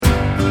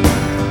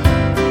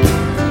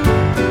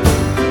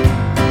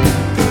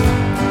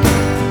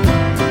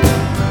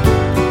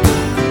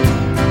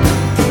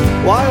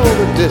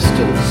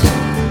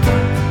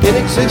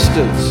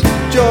existence.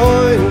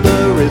 Join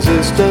the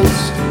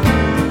resistance.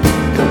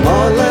 Come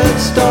on,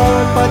 let's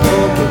start by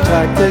talking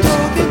tactics.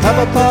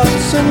 Have a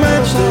pass and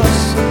match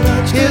this.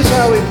 Here's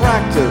how we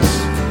practice.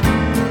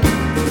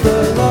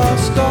 The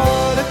lost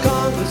art of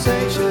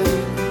conversation.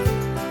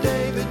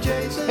 David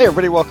Jason. Hey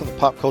everybody, welcome to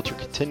Pop Culture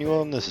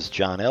Continuum. This is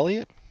John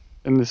Elliott.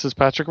 And this is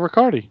Patrick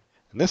Riccardi.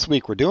 And this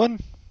week we're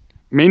doing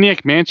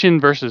Maniac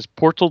Mansion versus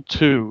Portal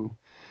 2.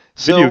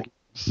 So,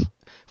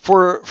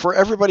 for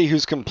everybody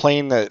who's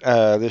complained that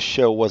this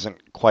show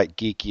wasn't quite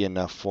geeky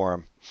enough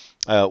for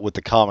them with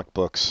the comic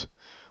books,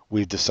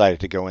 we've decided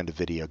to go into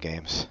video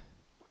games.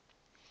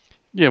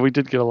 Yeah, we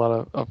did get a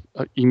lot of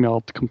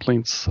emailed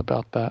complaints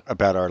about that.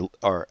 About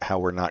our how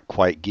we're not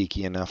quite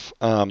geeky enough.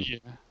 Yeah.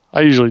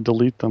 I usually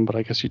delete them, but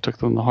I guess you took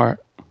them to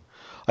heart.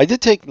 I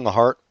did take them to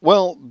heart.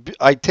 Well,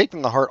 I take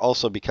them to heart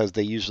also because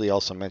they usually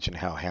also mention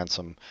how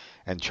handsome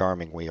and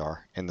charming we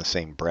are in the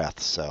same breath.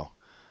 So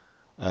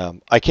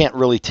I can't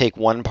really take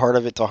one part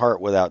of it to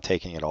heart without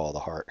taking it all to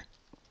heart.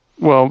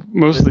 Well,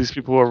 most of these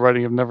people who are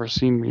writing have never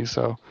seen me,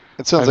 so...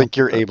 It sounds like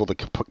you're able to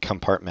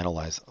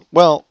compartmentalize.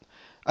 Well,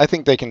 I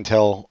think they can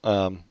tell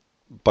by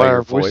your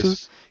our voice.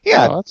 voices?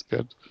 Yeah, Oh, that's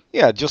good.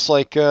 yeah, just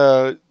like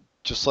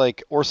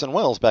Orson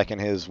Welles back in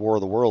his War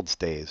of the Worlds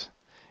days.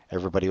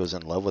 Everybody was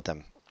in love with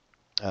him.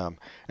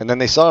 And then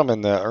they saw him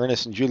in the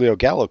Ernest and Julio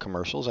Gallo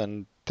commercials,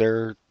 and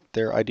their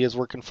ideas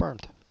were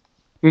confirmed.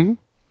 Mm-hmm.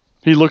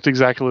 He looked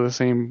exactly the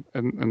same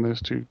in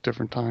those two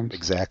different times.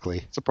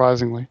 Exactly.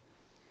 Surprisingly.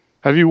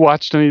 Have you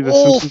watched any of the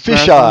Oh, Simpsons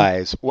fish marathon?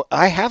 eyes. Well,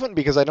 I haven't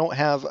because I don't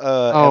have you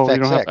FXX.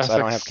 don't have I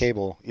don't FX. have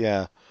cable.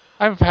 Yeah.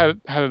 I've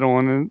had it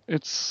on, and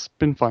it's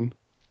been fun.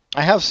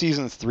 I have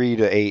seasons 3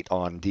 to 8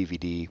 on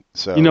DVD.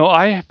 So You know,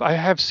 I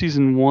have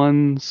season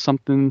 1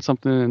 something,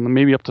 and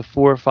maybe up to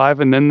 4 or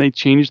 5, and then they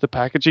changed the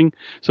packaging,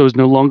 so it was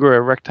no longer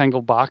a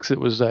rectangle box; it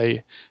was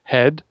a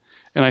head,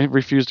 and I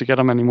refused to get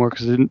them anymore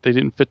because they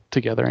didn't fit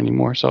together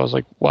anymore. So I was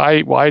like,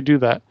 why do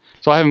that?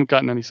 So I haven't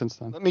gotten any since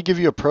then. let me give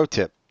you a pro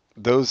tip.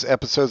 Those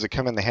episodes that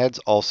come in the heads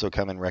also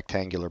come in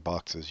rectangular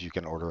boxes. You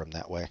can order them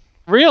that way.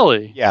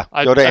 Really? Yeah.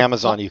 Go to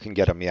Amazon. You can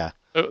get them. Yeah.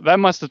 That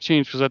must have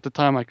changed because at the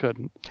time I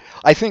couldn't.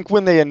 I think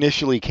when they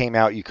initially came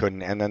out, you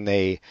couldn't, and then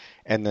they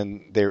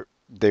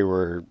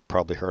were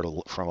probably heard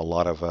from a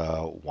lot of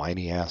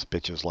whiny ass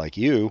bitches like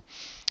you,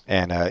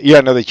 and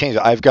they changed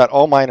it. I've got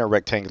all mine are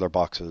rectangular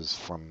boxes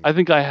from. I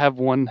think I have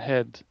one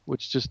head,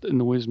 which just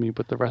annoys me,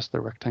 but the rest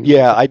are rectangular.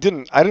 Yeah, I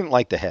didn't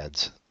like the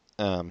heads.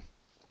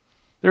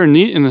 They're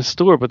neat in the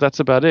store, but that's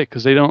about it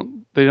because they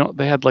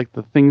had like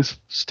the things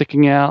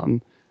sticking out,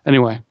 and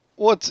anyway.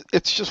 Well,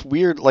 it's just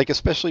weird, like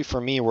especially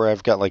for me where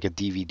I've got like a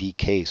DVD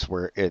case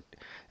where it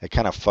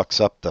kind of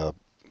fucks up the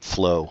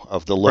flow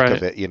of the look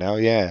of it, you know?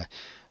 Yeah.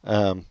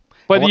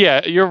 But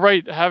yeah, you're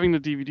right. Having the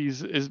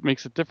DVDs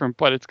makes it different,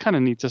 but it's kind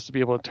of neat just to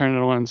be able to turn it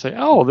on and say,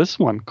 "Oh, this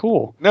one,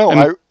 cool."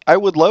 No, I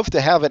would love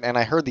to have it, and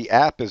I heard the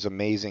app is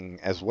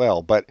amazing as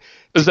well. But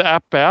is the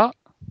app out?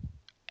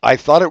 I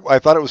thought it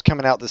was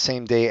coming out the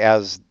same day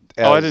as.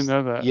 Oh, I didn't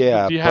know that.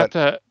 Yeah. Do you have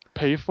to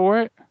pay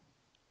for it?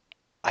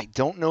 I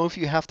don't know if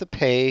you have to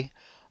pay.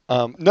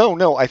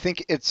 No, I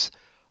think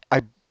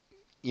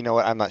you know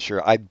what, I'm not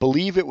sure. I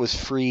believe it was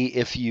free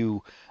if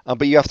you,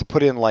 but you have to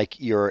put in like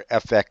your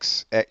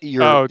FX,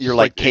 your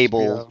like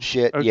cable HBO.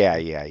 shit.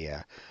 Okay.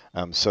 Yeah.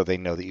 So they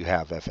know that you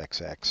have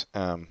FXX.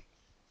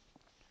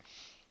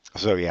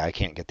 So yeah, I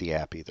can't get the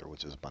app either,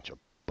 which is a bunch of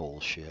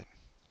bullshit.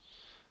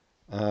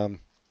 No,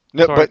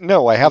 Sorry. but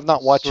no, I have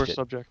not watched Sore it.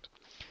 subject.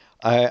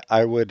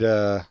 I would.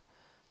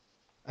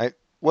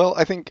 Well,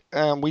 I think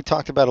we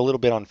talked about a little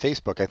bit on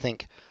Facebook. I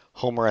think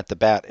Homer at the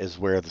Bat is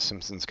where The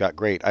Simpsons got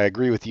great. I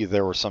agree with you.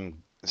 There were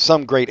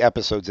some great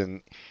episodes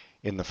in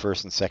the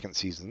first and second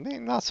season.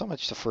 Not so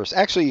much the first.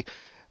 Actually,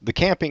 the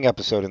camping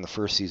episode in the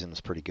first season was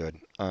pretty good,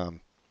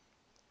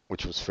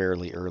 which was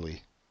fairly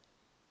early.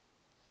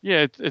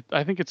 Yeah,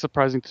 I think it's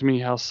surprising to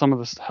me how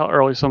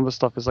early some of the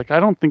stuff is. Like, I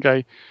don't think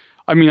I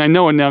mean, I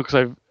know it now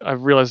because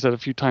I've realized that a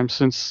few times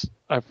since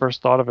I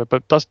first thought of it.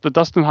 But the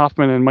Dustin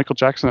Hoffman and Michael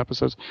Jackson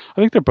episodes, I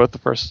think they're both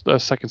the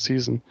second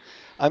season.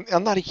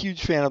 I'm not a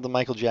huge fan of the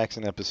Michael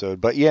Jackson episode,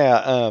 but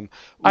yeah.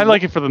 I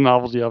like it for the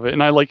novelty of it,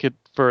 and I like it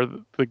for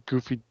the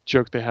goofy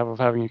joke they have of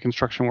having a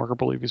construction worker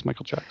believe he's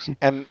Michael Jackson.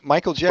 And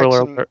Michael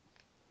Jackson.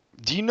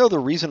 Do you know the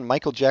reason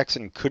Michael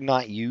Jackson could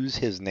not use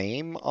his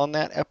name on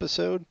that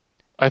episode?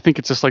 I think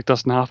it's just like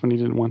Dustin Hoffman; he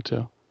didn't want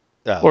to,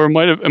 Oh. or it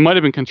might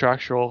have been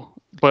contractual,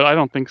 but I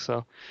don't think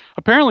so.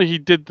 Apparently, he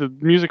did the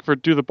music for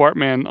 "Do the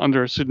Bartman"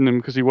 under a pseudonym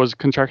because he was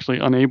contractually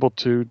unable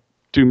to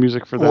do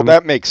music for them. Well,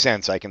 that makes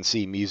sense. I can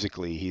see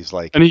musically he's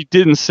like. And he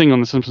didn't sing on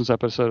the Simpsons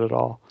episode at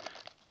all.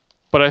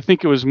 But I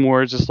think it was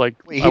more just like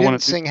Wait, he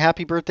didn't sing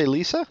 "Happy Birthday,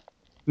 Lisa"?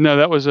 No,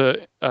 that was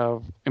a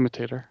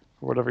imitator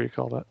or whatever you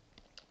call that.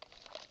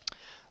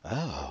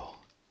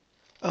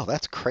 Oh,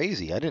 that's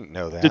crazy. I didn't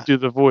know that. Did do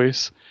the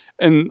voice,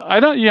 and I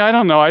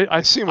don't know. I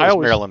assume it was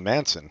Marilyn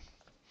Manson.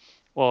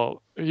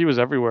 Well, he was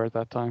everywhere at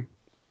that time.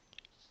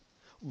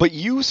 But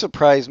you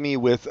surprised me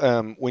with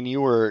when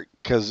you were,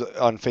 because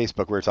on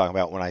Facebook we were talking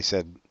about when I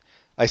said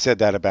I said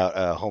that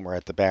about Homer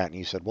at the Bat, and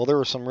you said, well, there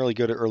were some really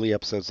good early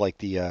episodes, like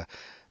the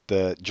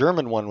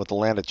German one with the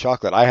Land of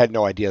Chocolate. I had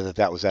no idea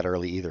that was that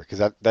early either, because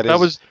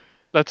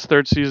that's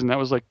third season. That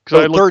was like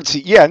third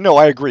season. Yeah, no,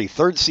 I agree.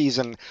 Third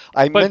season.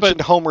 I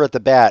mentioned Homer at the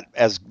Bat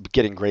as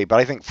getting great, but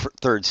I think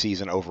third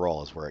season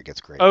overall is where it gets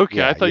great. Okay,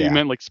 yeah, I thought you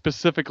meant like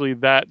specifically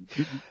that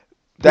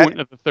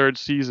point of the third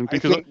season,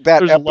 because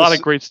there's a lot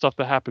of great stuff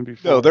that happened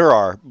before. No, there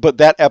are,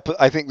 but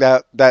I think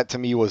that to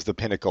me was the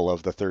pinnacle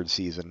of the third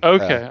season.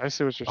 Okay, I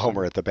see what you're saying.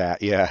 Homer at the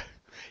Bat, yeah.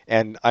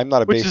 And I'm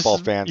not a baseball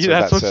fan, so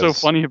that's what's so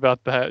funny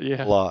about that.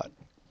 Yeah, a lot.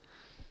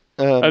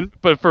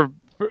 But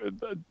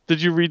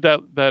did you read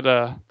that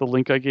the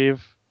link I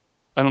gave?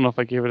 I don't know if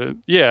I gave it.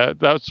 Yeah,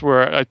 that's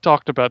where I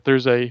talked about.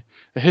 There's a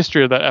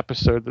history of that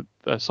episode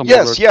that somebody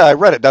wrote. Yeah, I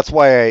read it. That's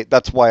why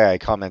I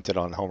commented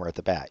on Homer at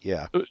the Bat.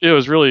 Yeah, it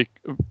was really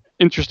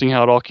interesting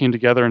how it all came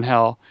together, and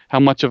how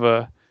much of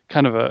a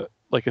kind of a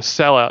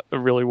sellout it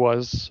really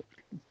was,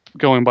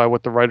 going by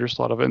what the writers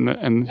thought of it.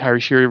 And Harry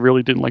Shearer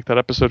really didn't like that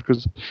episode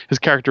because his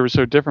character was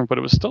so different, but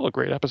it was still a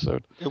great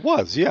episode. It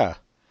was, yeah.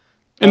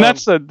 And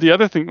that's the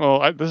other thing.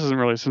 Well, this isn't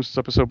really a Simpsons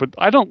episode, but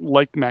I don't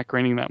like Matt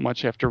Groening that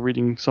much after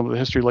reading some of the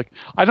history. Like,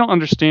 I don't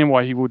understand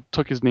why he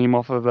took his name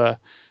off of the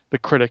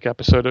Critic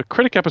episode. A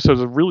Critic episode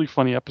is a really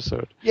funny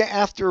episode. Yeah,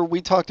 after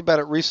we talked about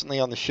it recently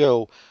on the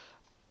show,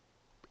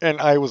 and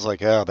I was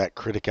like, oh, that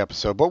Critic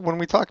episode. But when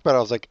we talked about it,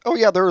 I was like, oh,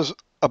 yeah, there was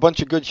a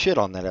bunch of good shit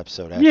on that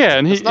episode. Actually. Yeah,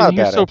 and it's not a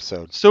bad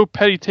episode. So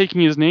petty taking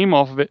his name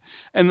off of it.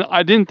 And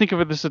I didn't think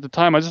of this at the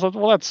time. I just thought,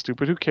 well, that's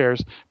stupid. Who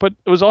cares? But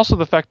it was also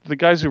the fact that the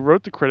guys who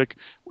wrote the Critic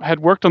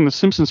had worked on The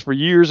Simpsons for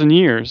years and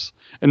years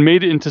and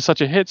made it into such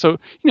a hit. So,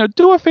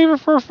 do a favor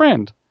for a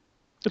friend.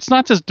 It's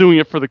not just doing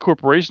it for the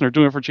corporation or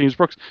doing it for James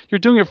Brooks. You're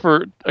doing it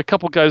for a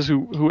couple guys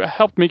who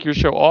helped make your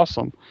show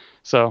awesome.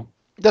 So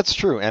that's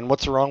true. And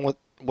what's wrong with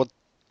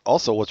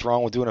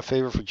doing a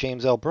favor for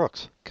James L.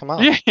 Brooks? Come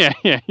on.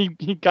 Yeah.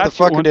 He got the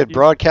fucker did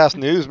broadcast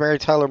news, Mary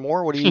Tyler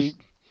Moore. What do you?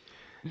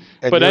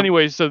 But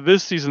anyway, so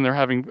this season they're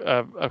having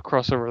a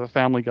crossover with the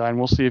Family Guy, and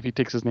we'll see if he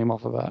takes his name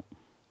off of that.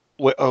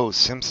 What? Oh,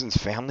 Simpsons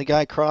Family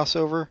Guy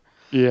crossover.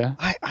 Yeah.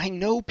 I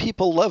know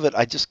people love it.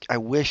 I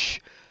wish.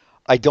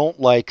 I don't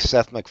like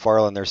Seth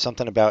MacFarlane. There's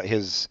something about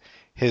his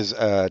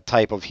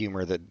type of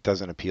humor that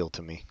doesn't appeal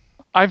to me.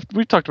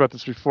 We've talked about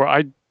this before.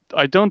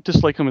 I don't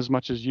dislike him as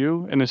much as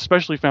you, and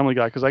especially Family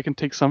Guy, because I can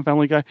take some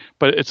Family Guy,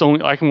 but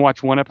I can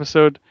watch one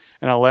episode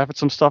and I'll laugh at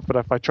some stuff, but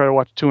if I try to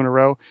watch two in a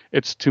row,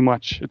 it's too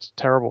much. It's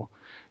terrible.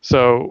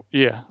 So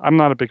yeah, I'm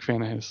not a big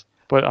fan of his,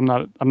 but I'm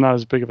not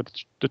as big of a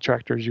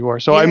detractor as you are.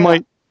 So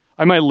yeah.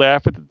 I might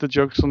laugh at the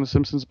jokes on The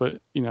Simpsons, but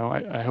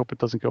I hope it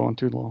doesn't go on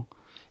too long.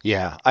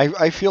 Yeah,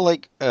 I feel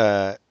like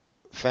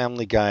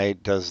Family Guy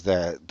does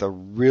the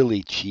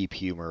really cheap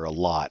humor a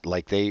lot.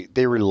 Like they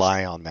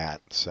rely on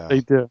that. So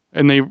they do,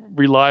 and they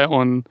rely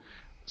on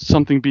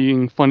something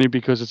being funny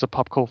because it's a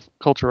pop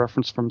culture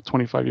reference from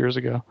 25 years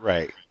ago.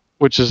 Right.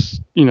 Which is,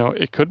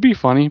 it could be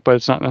funny, but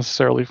it's not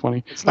necessarily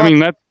funny. I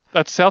mean,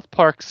 that South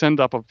Park send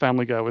up of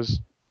Family Guy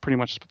was pretty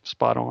much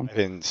spot on. I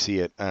didn't see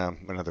it.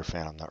 Another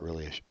fan I'm not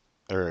really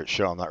a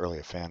show I'm not really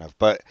a fan of,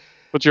 but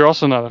you're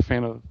also not a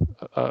fan of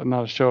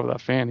not a show of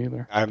that fan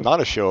either. I'm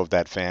not a show of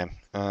that fan.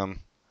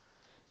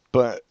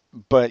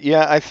 But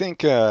yeah, I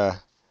think I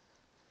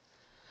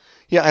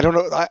don't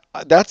know.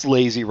 That's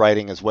lazy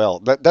writing as well.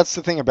 That's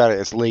the thing about it.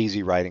 It's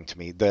lazy writing to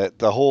me.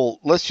 The whole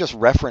let's just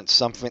reference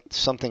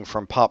something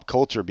from pop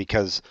culture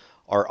because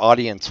our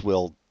audience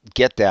will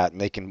get that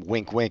and they can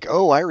wink wink.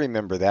 Oh, I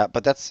remember that,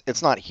 but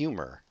it's not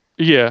humor.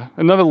 Yeah,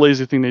 another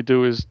lazy thing they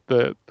do is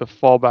the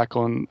fallback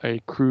on a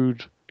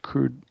crude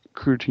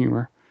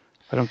humor.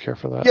 I don't care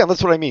for that. Yeah,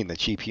 that's what I mean. The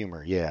cheap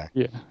humor. Yeah.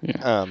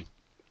 Yeah.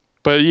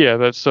 But yeah,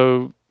 that's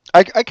so.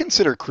 I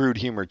consider crude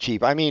humor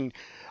cheap. I mean,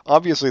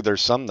 obviously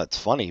there's some that's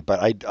funny, but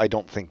I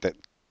don't think that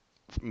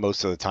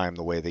most of the time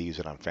the way they use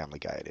it on Family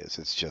Guy it is.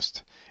 It's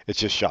just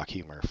shock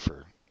humor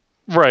for.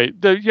 Right.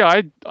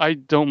 I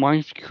don't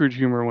mind crude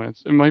humor when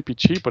it might be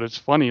cheap, but it's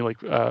funny. Like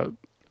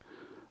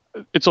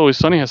It's Always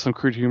Sunny has some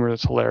crude humor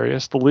that's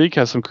hilarious. The League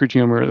has some crude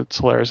humor that's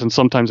hilarious, and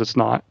sometimes it's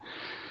not.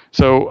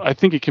 So I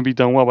think it can be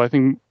done well, but I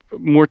think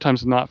more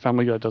times than not,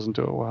 Family Guy doesn't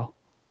do it well.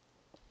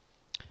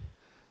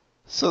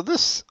 So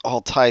this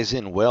all ties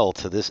in well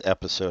to this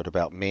episode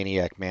about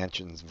Maniac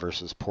Mansions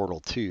versus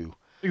Portal 2.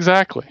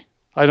 Exactly.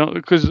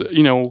 Because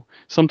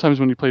sometimes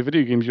when you play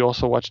video games, you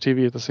also watch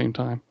TV at the same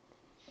time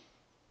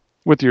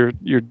with your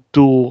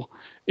dual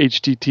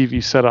HD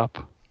TV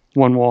setup.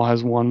 One wall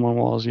has one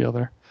wall has the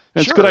other.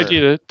 And It's a good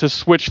idea to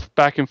switch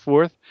back and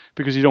forth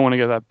because you don't want to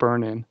get that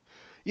burn in.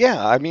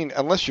 Yeah, I mean,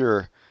 unless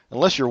you're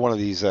one of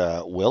these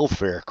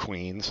welfare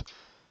queens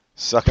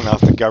sucking off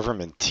the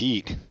government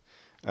teat.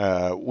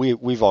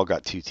 We've all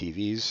got two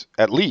TVs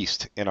at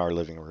least in our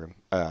living room.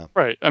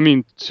 Right. I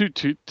mean, two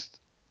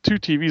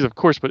TVs, of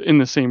course, but in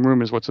the same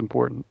room is what's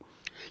important.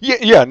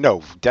 Yeah.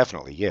 No,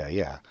 definitely.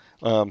 Yeah.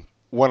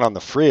 One on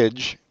the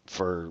fridge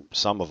for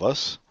some of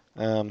us.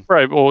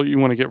 Right. Well, you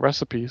want to get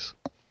recipes.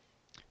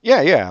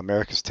 Yeah.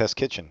 America's Test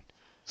Kitchen.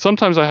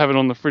 Sometimes I have it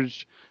on the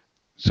fridge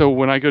So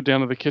when I go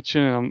down to the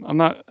kitchen, and I'm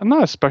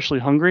not especially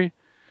hungry,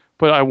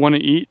 but I want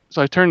to eat.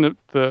 So I turn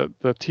the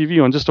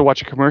TV on just to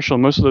watch a commercial.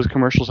 And most of those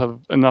commercials have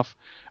enough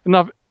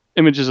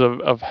images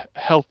of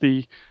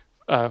healthy,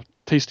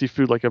 tasty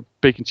food like a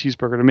bacon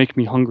cheeseburger to make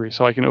me hungry.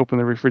 So I can open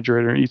the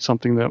refrigerator and eat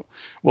something that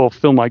will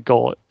fill my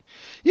gullet.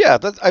 Yeah,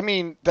 that's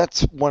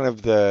one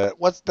of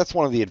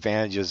the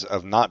advantages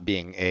of not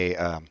being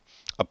a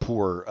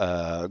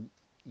poor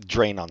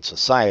drain on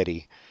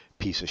society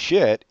piece of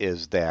shit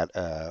is that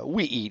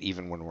we eat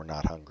even when we're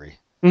not hungry.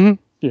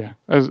 Mm-hmm. Yeah,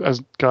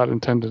 as God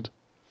intended.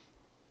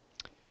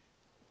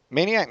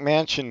 Maniac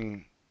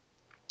Mansion.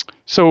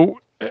 So,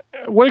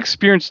 what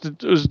experience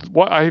was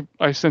what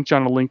I sent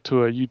John a link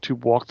to a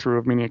YouTube walkthrough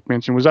of Maniac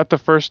Mansion. Was that the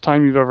first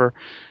time you've ever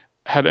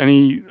had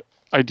any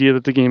idea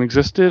that the game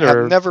existed?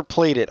 Or? I've never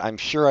played it. I'm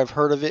sure I've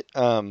heard of it.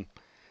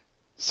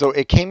 So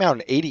it came out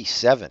in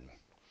 '87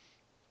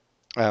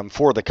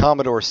 for the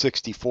Commodore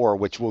 64,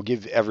 which will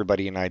give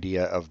everybody an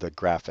idea of the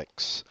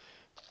graphics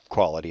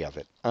quality of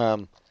it.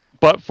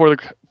 But for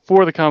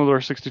the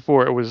Commodore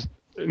 64, it was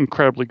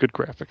incredibly good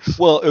graphics.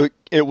 Well,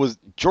 it was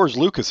George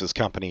Lucas's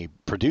company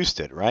produced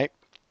it, right?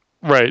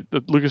 Right.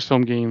 The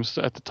Lucasfilm Games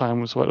at the time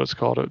was what it was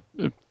called.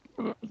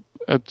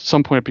 At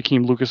some point, it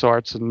became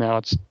LucasArts, and now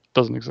it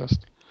doesn't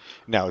exist.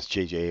 Now it's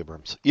J.J.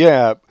 Abrams.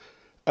 Yeah.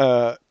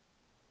 Well,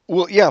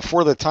 yeah,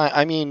 for the time,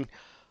 I mean,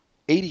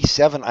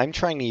 87, I'm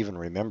trying to even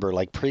remember.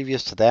 Like,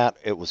 previous to that,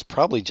 it was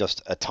probably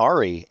just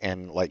Atari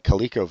and, like,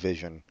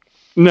 ColecoVision.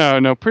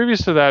 No.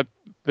 Previous to that,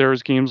 there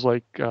was games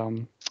like,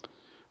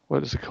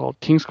 what is it called?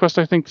 King's Quest,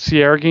 I think,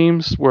 Sierra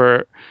games,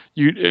 where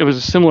it was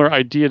a similar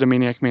idea to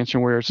Maniac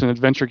Mansion, where it's an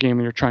adventure game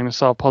and you're trying to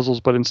solve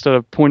puzzles, but instead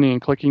of pointing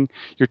and clicking,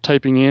 you're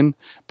typing in,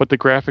 but the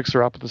graphics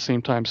are up at the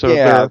same time. So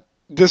yeah,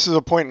 this is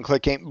a point and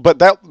click game, but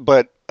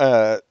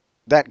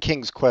that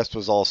King's Quest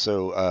was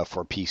also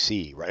for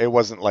PC, right? It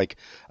wasn't like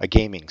a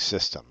gaming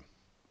system.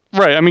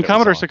 Right. I mean,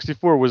 Commodore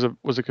 64 was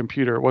a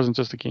computer. It wasn't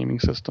just a gaming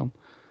system.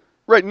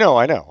 Right. No,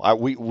 I know.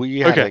 We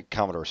had a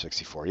Commodore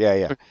 64.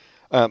 Yeah.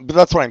 But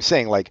that's what I'm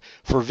saying. Like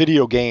for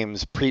video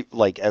games,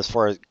 as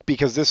far as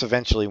because this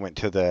eventually went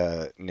to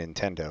the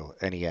Nintendo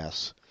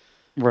NES.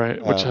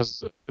 Right. Which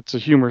it's a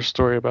humorous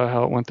story about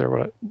how it went there.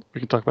 But we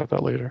can talk about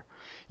that later.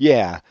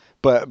 Yeah.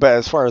 But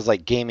as far as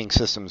like gaming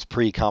systems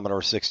pre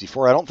Commodore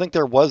 64, I don't think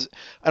there was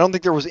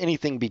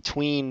anything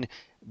between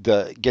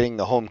getting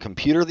the home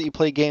computer that you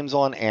play games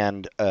on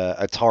and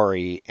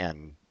Atari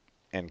and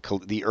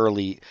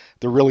the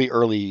really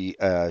early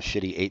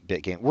shitty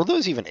 8-bit game. Were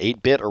those even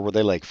 8-bit or were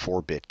they like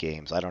 4-bit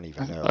games? I don't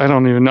even know. I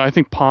don't even know. I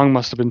think Pong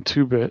must have been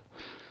 2-bit.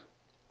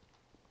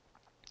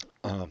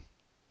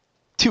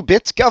 2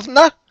 bits,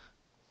 governor?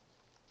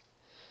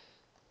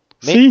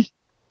 See?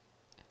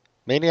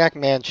 Maniac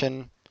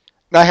Mansion.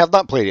 I have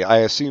not played it. I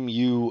assume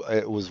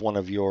it was one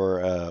of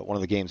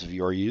the games of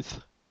your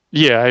youth.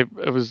 Yeah,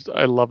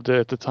 I loved it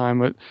at the time.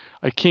 But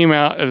I came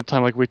out at a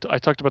time like I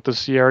talked about the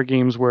Sierra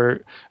games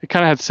where it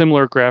kind of had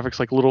similar graphics,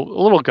 like a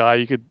little guy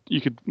you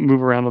could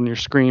move around on your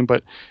screen,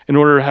 but in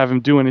order to have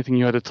him do anything,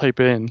 you had to type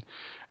it in,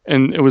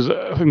 and it was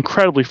an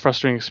incredibly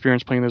frustrating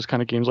experience playing those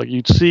kind of games. Like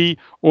you'd see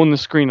on the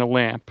screen a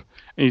lamp,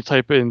 and you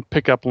type in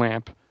 "pick up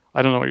lamp."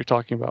 I don't know what you're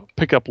talking about.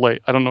 Pick up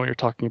light. I don't know what you're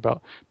talking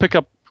about. Pick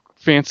up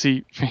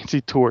fancy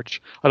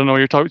torch. I don't know what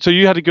you're talking. So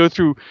you had to go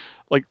through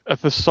like a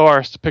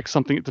thesaurus to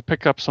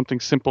pick up something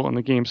simple in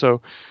the game.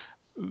 So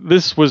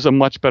this was a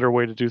much better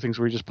way to do things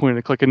where you just point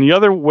and click. And the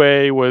other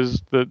way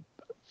was the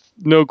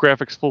no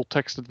graphics full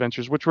text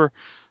adventures, which were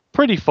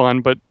pretty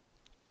fun, but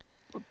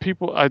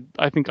people,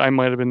 I think I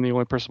might have been the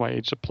only person my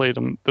age that played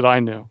them that I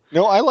knew.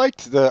 No, I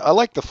liked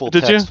the full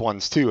text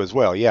ones too as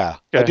well. Yeah,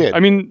 I did. I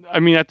mean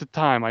at the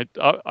time, I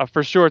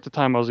for sure at the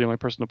time I was the only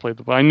person to play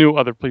them, but I knew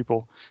other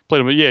people played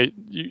them. But yeah,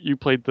 you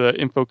played the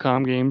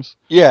Infocom games.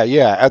 Yeah.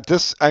 At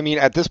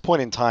this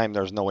point in time,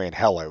 there's no way in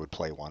hell I would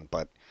play one,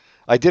 but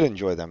I did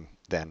enjoy them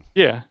then.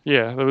 Yeah.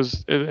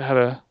 It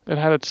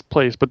had its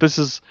place, but this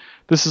is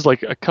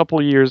like a couple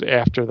of years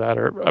after that,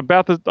 or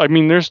about the. I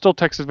mean, there's still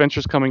text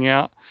adventures coming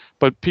out,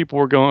 but people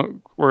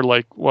were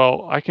like,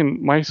 well,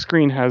 my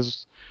screen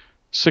has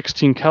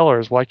 16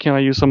 colors. Why can't I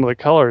use some of the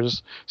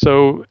colors?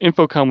 So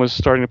Infocom was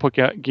starting to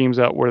put games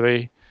out where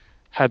they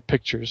had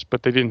pictures,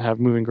 but they didn't have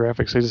moving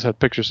graphics. They just had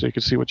pictures so you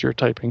could see what you were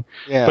typing.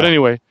 Yeah. But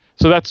anyway,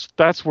 so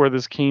that's where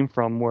this came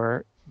from,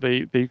 where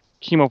they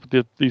came up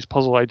with these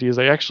puzzle ideas.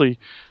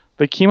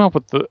 They came up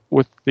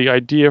with the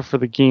idea for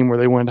the game where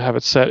they wanted to have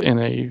it set in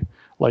a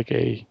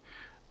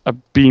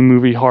B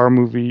movie, horror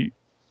movie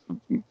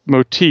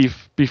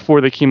motif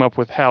before they came up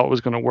with how it was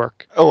going to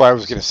work. Oh, I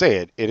was going to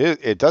say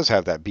it does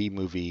have that B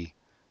movie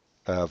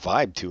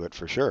vibe to it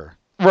for sure.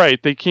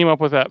 Right, they came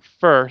up with that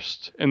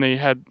first, and they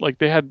had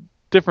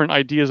different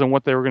ideas on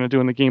what they were going to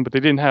do in the game, but they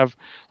didn't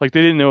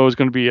know it was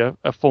going to be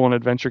a full-on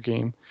adventure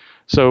game.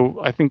 So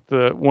I think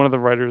one of the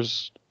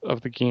writers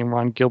of the game,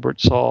 Ron Gilbert,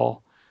 saw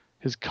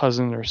his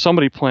cousin or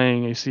somebody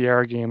playing a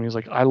Sierra game, and he's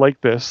like, I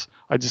like this,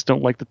 I just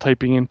don't like the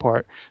typing in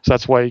part. So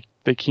that's why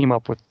they came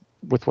up with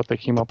what they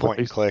came up with. Point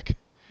and click.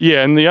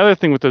 Yeah, and the other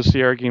thing with those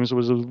Sierra games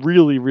was it was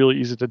really, really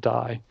easy to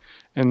die.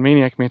 And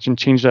Maniac Mansion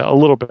changed that a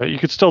little bit. You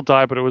could still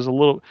die, but it was a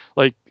little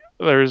like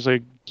there's a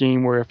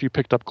game where if you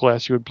picked up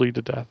glass, you would bleed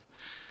to death.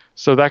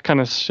 So that kind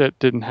of shit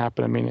didn't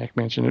happen in Maniac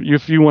Mansion.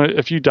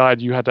 If you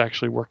died, you had to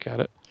actually work at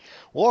it.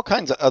 Well, all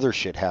kinds of other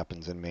shit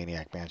happens in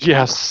Maniac Mansion.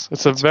 Yes,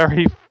 it's a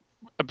very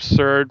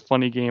absurd,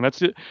 funny game.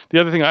 That's it. The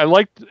other thing I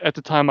liked at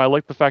the time. I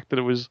liked the fact that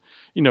it was,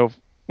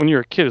 when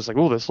you're a kid, it's like,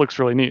 oh, this looks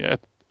really neat.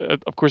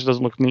 Of course, it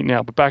doesn't look neat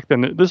now, but back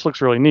then, this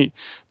looks really neat.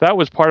 That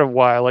was part of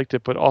why I liked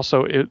it, but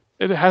also it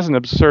has an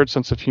absurd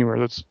sense of humor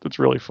that's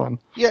really fun.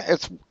 Yeah,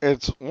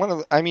 it's one of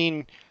the, I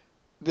mean,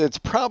 it's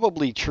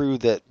probably true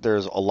that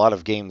there's a lot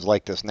of games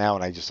like this now,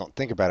 and I just don't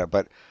think about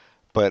it.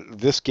 But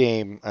this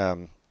game,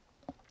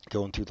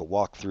 going through the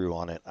walkthrough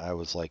on it, I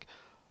was like,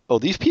 oh,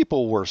 these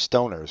people were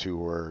stoners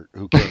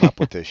who came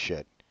up with this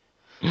shit.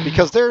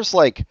 Because there's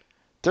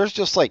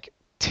just like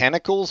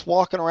tentacles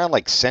walking around,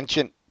 like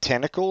sentient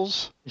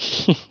tentacles.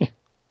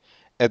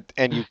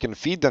 And you can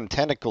feed them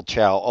tentacle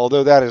chow,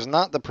 although that is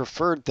not the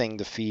preferred thing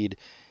to feed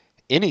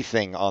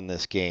anything on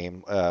this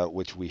game,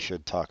 which we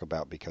should talk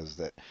about because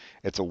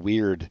it's a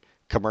weird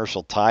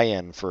commercial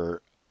tie-in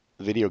for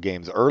video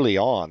games early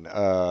on.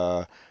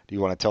 Do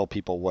you want to tell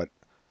people what?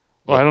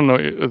 Well, I don't know,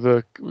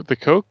 the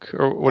Coke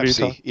or what Pepsi, are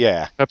you talking?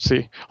 Yeah,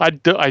 Pepsi.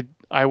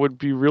 I would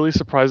be really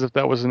surprised if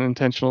that was an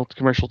intentional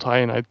commercial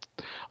tie-in.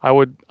 I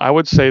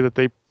would say that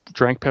they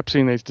drank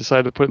Pepsi and they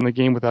decided to put it in the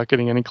game without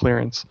getting any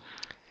clearance.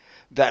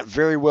 that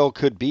very well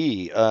could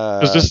be.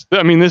 This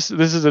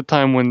is a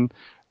time when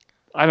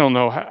I don't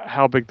know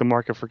how big the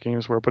market for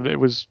games were, but it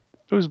was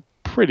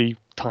pretty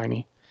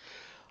tiny.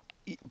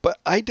 But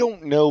I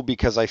don't know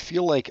because I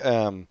feel like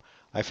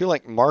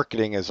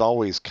marketing is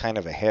always kind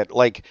of ahead.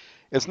 Like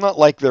it's not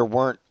like there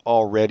weren't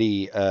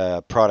already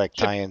product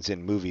tie-ins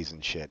in movies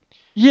and shit.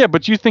 Yeah,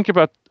 but you think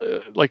about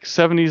like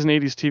 70s and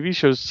 80s TV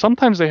shows.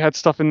 Sometimes they had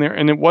stuff in there,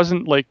 and it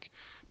wasn't like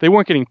they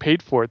weren't getting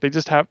paid for it. They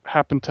just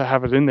happened to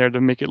have it in there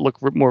to make it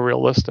look more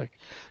realistic.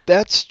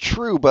 That's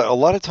true, but a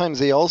lot of times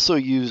they also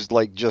used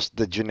like just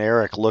the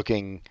generic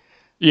looking.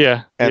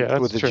 Yeah,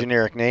 with a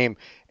generic name,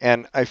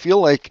 and I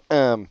feel like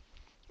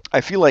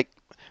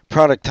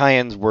product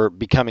tie-ins were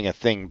becoming a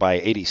thing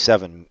by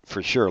 '87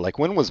 for sure. Like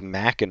when was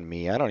Mac and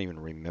Me? I don't even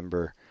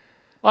remember.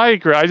 I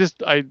agree.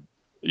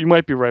 You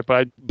might be right,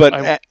 but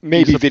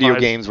maybe video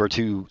games were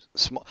too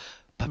small.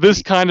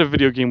 This kind of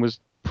video game was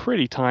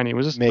pretty tiny. It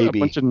was just a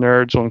bunch of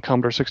nerds on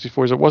Commodore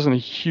 64s. It wasn't a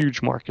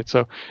huge market,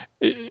 so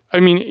I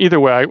mean, either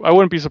way, I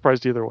wouldn't be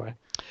surprised either way.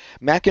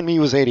 Mac and Me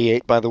was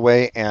 '88, by the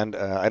way, and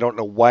I don't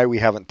know why we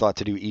haven't thought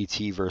to do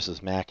E.T.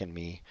 versus Mac and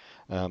Me,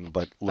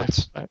 but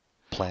let's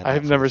plan. I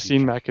have never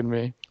seen Mac and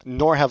Me.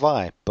 Nor have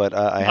I, but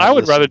I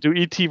would rather do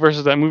E.T.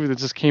 versus that movie that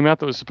just came out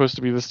that was supposed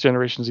to be this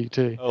generation's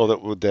E.T.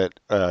 Oh,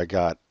 that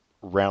got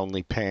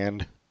roundly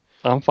panned.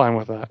 I'm fine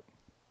with that.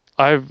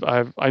 I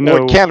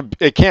know well,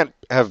 it can't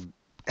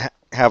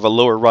have a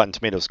lower Rotten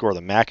Tomatoes score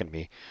than Mac and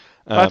Me.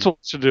 That's what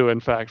we should do.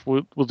 In fact,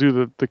 we'll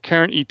do the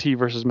current E.T.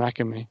 versus Mac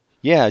and Me.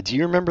 Yeah. Do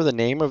you remember the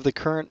name of the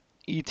current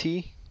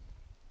E.T.?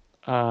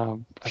 I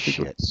think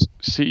it was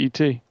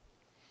C.E.T.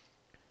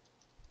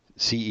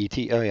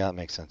 C.E.T. Oh yeah, that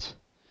makes sense.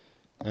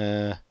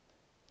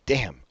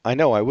 Damn. I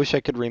know. I wish I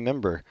could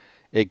remember.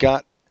 It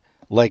got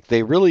like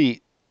they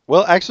really.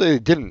 Well, actually,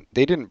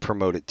 they didn't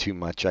promote it too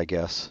much, I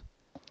guess.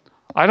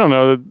 I don't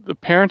know. The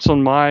parents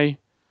on my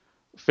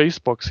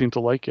Facebook seem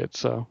to like it.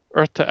 So,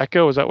 Earth to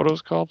Echo, is that what it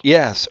was called?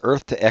 Yes,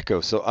 Earth to Echo.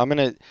 So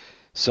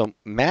So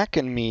Mac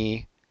and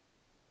Me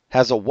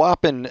has a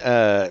whopping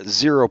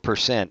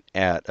 0%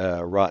 at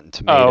Rotten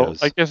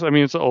Tomatoes. Oh,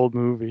 it's an old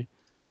movie.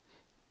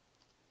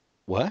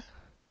 What?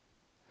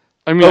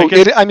 I mean,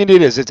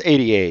 it is. It's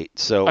 88.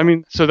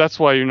 So so that's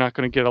why you're not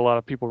going to get a lot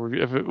of people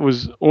review. If it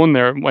was on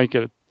there, it might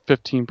get a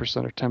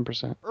 15% or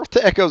 10%. Earth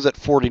to Echo's at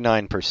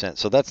 49%,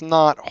 so that's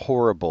not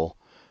horrible.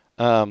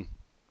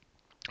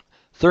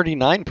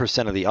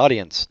 39% of the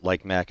audience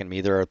like Mac and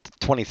Me. There are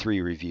 23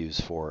 reviews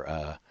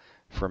for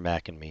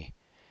Mac and Me,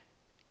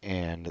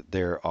 and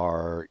there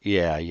are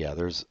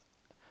there's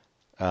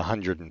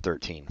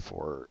 113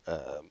 for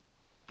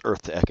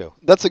Earth to Echo.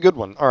 That's a good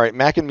one. All right,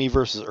 Mac and Me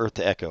versus Earth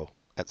to Echo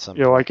at some.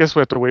 Yeah, well, I guess we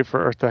have to wait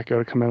for Earth to Echo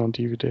to come out on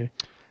DVD.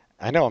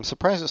 I know. I'm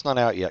surprised it's not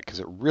out yet because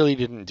it really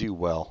didn't do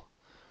well.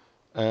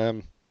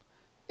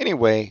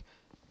 Anyway,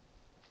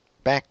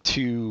 back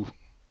to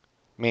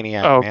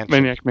Maniac Mansion.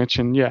 Maniac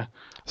Mansion, yeah.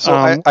 So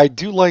I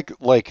do like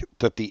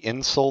that the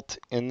insult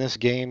in this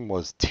game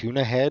was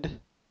Tuna Head.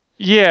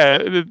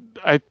 Yeah,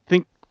 I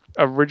think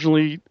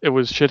originally it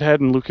was Shithead,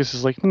 and Lucas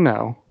is like,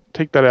 no,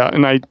 take that out.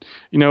 And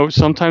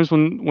sometimes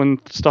when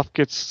stuff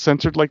gets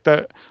censored like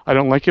that, I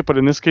don't like it, but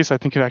in this case, I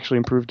think it actually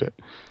improved it.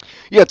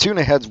 Yeah,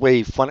 Tuna Head's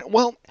way funny.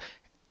 Well,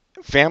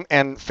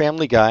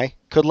 Family Guy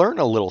could learn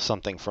a little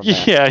something from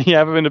that. Yeah, you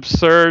have an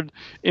absurd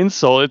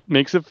insult. It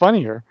makes it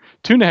funnier.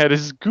 Tuna Head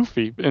is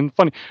goofy and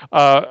funny.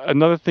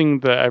 Another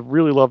thing that I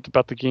really loved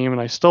about the game, and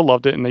I still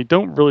loved it, and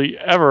nobody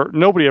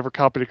ever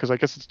copied it because I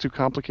guess it's too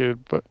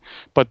complicated,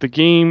 but the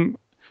game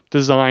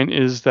design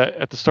is that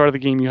at the start of the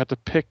game you have to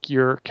pick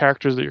your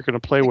characters that you're going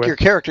to play Pick with, your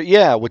character,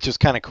 yeah, which is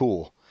kind of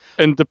cool.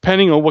 and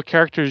depending on what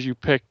characters you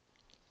pick,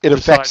 It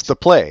affects decides the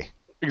play.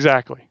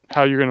 exactly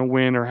how you're going to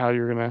win or how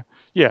you're going to,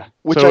 yeah.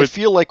 Which So I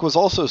feel like was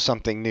also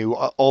something new,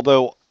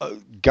 although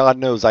God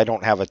knows I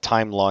don't have a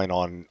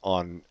timeline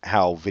on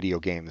how video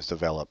games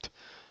developed.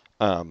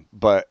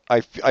 But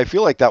I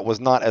feel like that was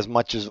not as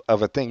much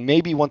of a thing.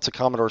 Maybe once the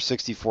Commodore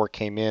 64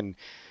 came in,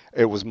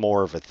 it was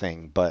more of a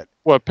thing. But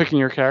what, picking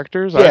your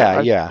characters?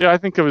 Yeah. Yeah, I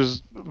think it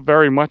was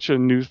very much a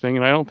new thing,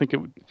 and I don't think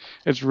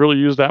it's really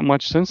used that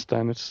much since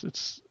then.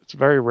 It's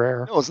very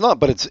rare. no, it's not.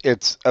 But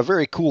it's a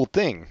very cool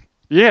thing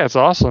Yeah, it's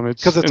awesome.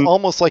 because it's and-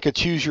 almost like a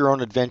choose your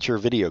own adventure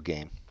video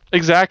game.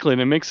 exactly,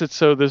 and it makes it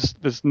so this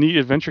neat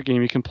adventure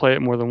game you can play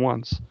it more than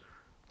once.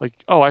 Like,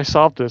 oh, I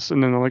solved this,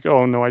 and then I'm like,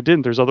 oh no, I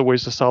didn't. There's other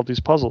ways to solve these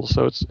puzzles,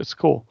 so it's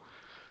cool.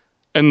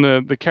 And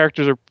the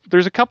characters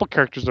there's a couple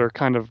characters that are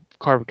kind of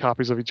carbon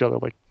copies of each other.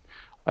 Like,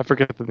 I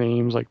forget the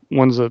names. Like,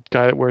 one's a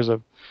guy that wears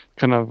a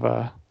kind of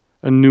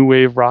a new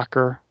wave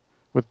rocker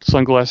with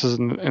sunglasses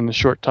and the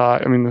short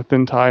tie. I mean, the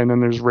thin tie. And then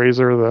there's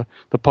Razor,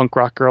 the punk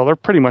rock girl. They're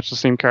pretty much the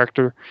same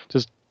character.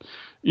 Just,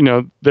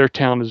 their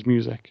talent is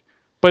music.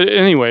 But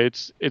anyway,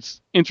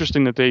 it's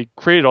interesting that they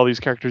created all these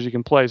characters you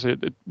can play. So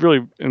it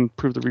really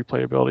improved the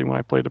replayability when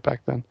I played it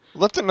back then.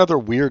 Well, that's another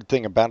weird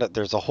thing about it.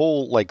 There's a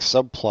whole like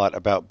subplot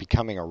about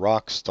becoming a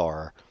rock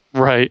star.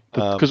 Right,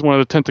 because one of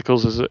the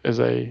tentacles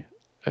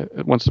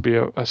it wants to be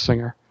a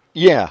singer.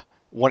 Yeah.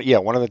 One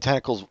of the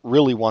tentacles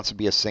really wants to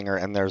be a singer,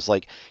 and there's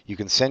like you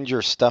can send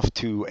your stuff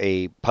to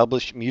a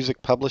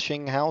music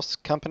publishing house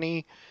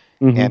company,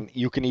 Mm-hmm. and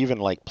you can even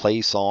like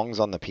play songs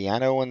on the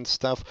piano and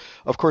stuff.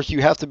 Of course,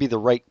 you have to be the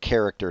right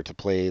character to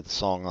play the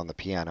song on the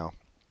piano.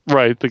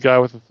 Right, the guy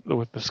with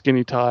the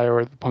skinny tie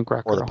or the punk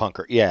rock Or girl. the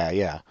punker.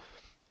 Yeah.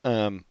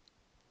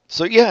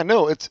 So yeah,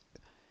 no,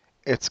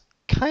 it's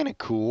kind of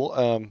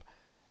cool.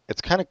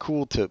 It's kind of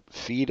cool to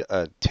feed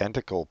a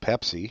tentacle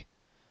Pepsi.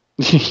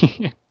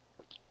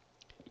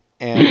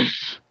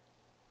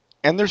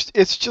 And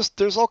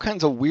there's all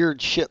kinds of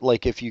weird shit.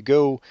 Like if you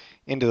go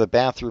into the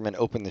bathroom and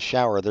open the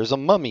shower, there's a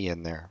mummy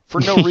in there for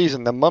no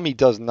reason. The mummy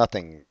does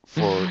nothing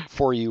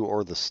for you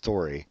or the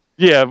story.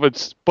 Yeah,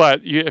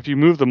 but if you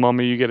move the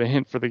mummy, you get a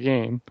hint for the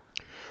game.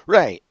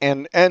 Right,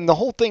 and the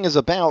whole thing is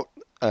about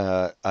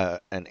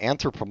an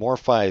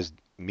anthropomorphized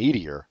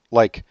meteor.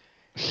 Like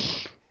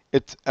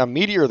it's a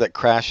meteor that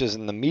crashes,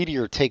 and the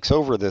meteor takes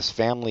over this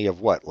family of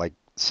what, like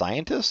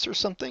scientists or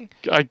something?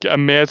 A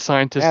mad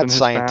scientist and Mad his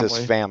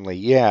scientist family,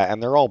 yeah,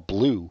 and they're all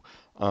blue.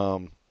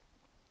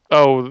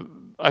 Oh,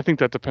 I think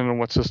that depends on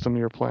what system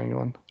you're playing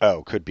on.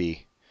 Oh, could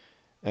be.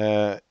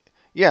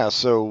 Yeah,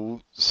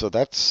 so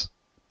that's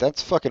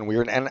fucking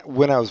weird. And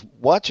when I was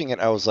watching it,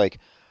 I was like,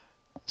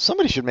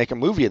 somebody should make a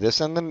movie of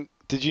this. And then,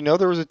 did you know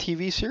there was a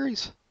TV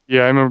series?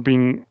 Yeah, I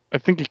remember I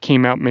think it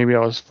came out maybe I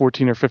was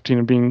 14 or 15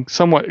 and being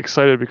somewhat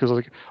excited because I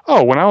was like,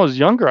 oh, when I was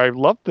younger, I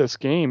loved this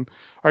game.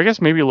 Or I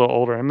guess maybe a little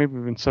older. I maybe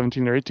been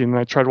 17 or 18, and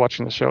I tried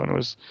watching the show, and it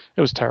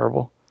was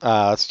terrible.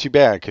 That's too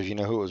bad, because you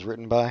know who it was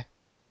written by?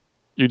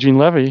 Eugene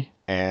Levy.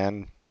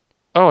 And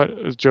Oh,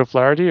 it was Joe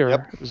Flaherty? Or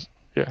Yep.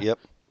 Yeah. Yep.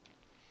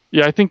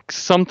 Yeah, I think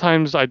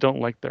sometimes I don't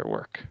like their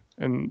work,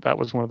 and that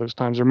was one of those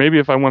times. Or maybe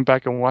if I went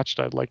back and watched,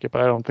 I'd like it,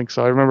 but I don't think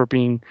so. I remember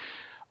being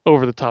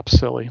over the top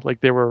silly. Like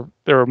they were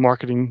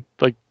marketing,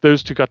 like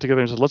those two got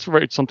together and said, let's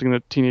write something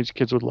that teenage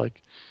kids would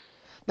like.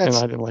 And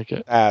I didn't like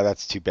it.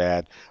 That's too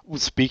bad. Well,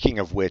 speaking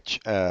of which,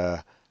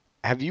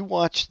 have you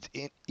watched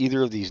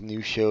either of these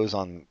new shows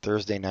on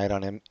Thursday night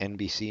on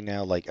NBC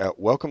now? Like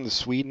Welcome to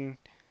Sweden?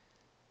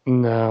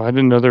 No, I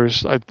didn't know there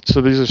was.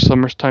 So these are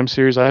summertime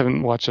series. I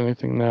haven't watched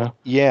anything now.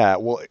 Yeah,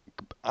 well,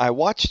 I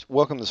watched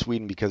Welcome to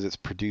Sweden because it's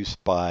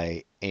produced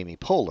by Amy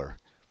Poehler.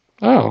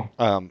 Oh.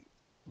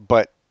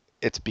 But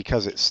it's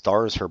because it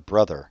stars her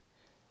brother.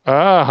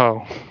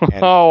 Oh.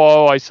 And-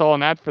 oh, I saw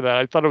an ad for that.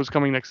 I thought it was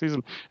coming next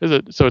season. Is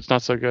it? So it's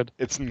not so good.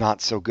 It's not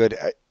so good.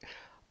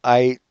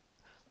 I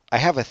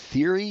have a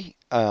theory.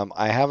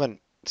 I haven't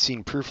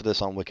seen proof of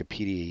this on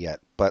Wikipedia yet,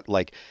 but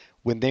like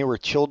when they were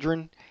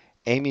children,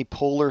 Amy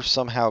Poehler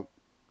somehow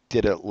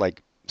did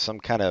some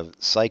kind of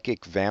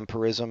psychic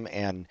vampirism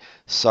and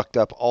sucked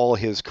up all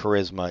his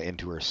charisma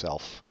into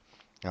herself.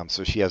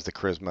 So she has the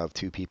charisma of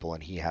 2 people,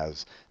 and he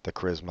has the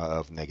charisma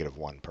of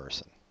 -1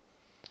 person.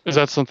 Is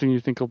that something you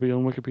think will be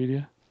on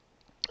Wikipedia?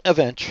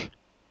 Avenge.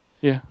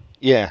 Yeah.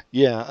 Yeah.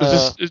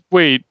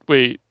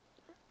 Wait.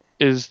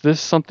 Is this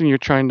something you're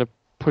trying to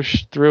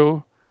push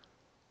through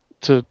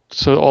so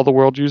all the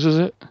world uses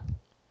it?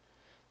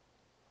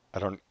 I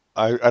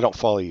don't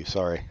follow you.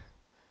 Sorry.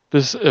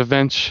 This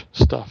Avenge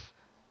stuff.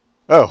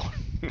 Oh.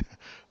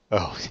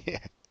 Oh, yeah.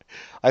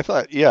 I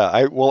thought, yeah,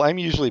 I'm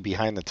usually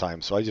behind the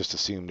times, so I just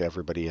assumed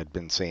everybody had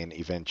been saying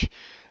Evenge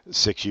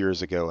 6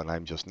 years ago, and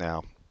I'm just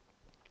now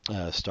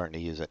starting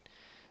to use it.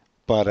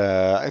 But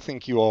I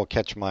think you all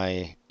catch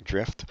my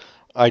drift.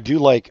 I do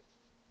like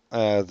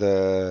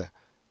the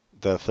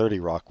 30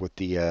 Rock with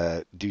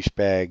the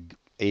douchebag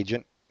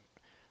agent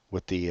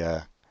with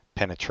the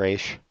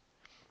penetration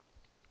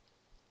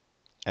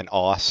and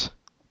Oz.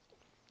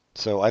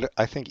 So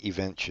I think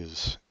Event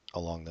is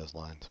along those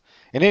lines.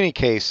 In any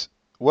case,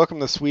 Welcome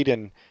to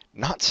Sweden,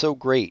 not so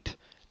great.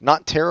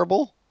 Not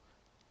terrible,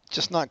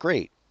 just not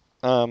great.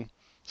 Um,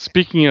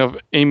 Speaking of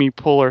Amy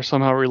Poehler,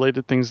 somehow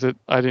related things that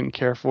I didn't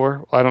care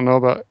for. I don't know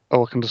about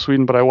Welcome to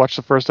Sweden, but I watched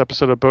the first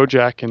episode of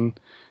BoJack and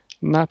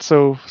not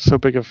so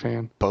big a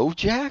fan.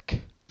 BoJack?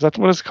 Is that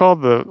what it's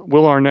called? The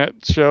Will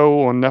Arnett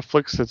show on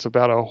Netflix. It's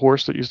about a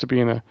horse that used to be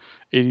in a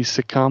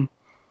 '80s sitcom.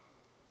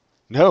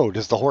 No,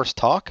 does the horse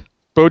talk?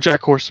 BoJack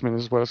Horseman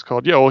is what it's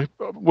called. Yeah, well,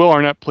 Will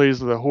Arnett plays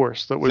the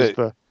horse. That was Is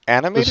it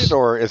animated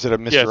or is it a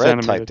Mr. Yeah, it's Ed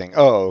animated. type thing?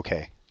 Oh,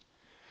 okay.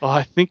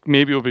 I think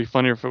maybe it would be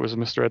funnier if it was a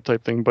Mr. Ed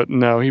type thing, but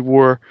no, he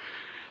wore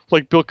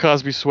like Bill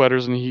Cosby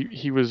sweaters, and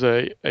he was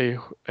a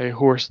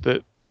horse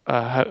that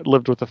had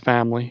lived with a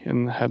family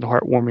and had a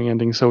heartwarming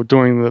ending. So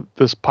during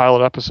this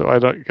pilot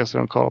episode, I guess I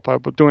don't call it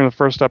pilot, but during the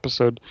first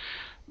episode,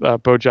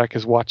 BoJack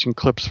is watching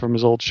clips from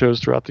his old shows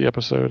throughout the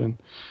episode, and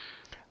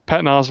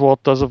Patton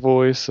Oswalt does a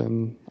voice,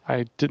 and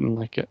I didn't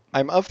like it.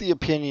 I'm of the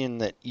opinion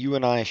that you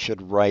and I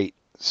should write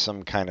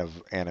some kind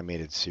of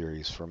animated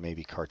series for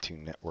maybe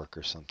Cartoon Network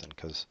or something,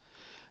 because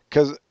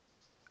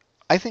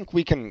I think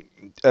we can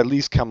at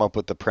least come up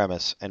with the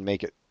premise and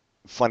make it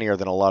funnier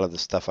than a lot of the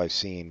stuff I've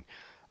seen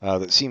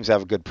that seems to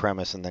have a good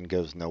premise and then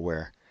goes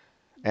nowhere.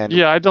 And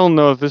Yeah, I don't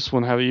know if this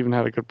one even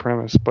had a good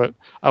premise, but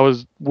I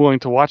was willing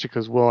to watch it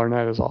because Will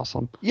Arnett is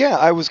awesome. yeah,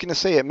 I was going to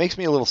say it makes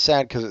me a little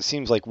sad because it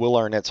seems like Will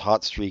Arnett's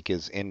hot streak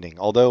is ending.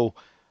 Although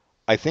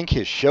I think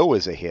his show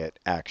is a hit,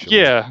 actually.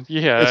 Yeah.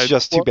 It's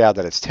just too bad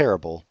that it's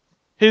terrible.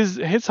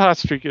 His hot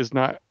streak is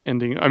not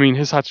ending. I mean,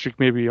 his hot streak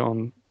may be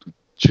on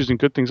choosing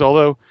good things.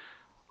 Although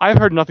I've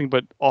heard nothing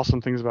but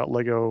awesome things about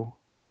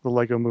the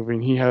Lego movie,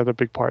 and he had a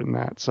big part in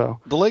that.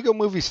 So. The Lego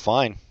movie's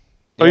fine.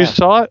 Oh, you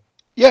saw it?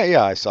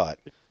 Yeah, I saw it.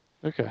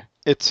 Okay.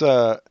 It's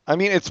I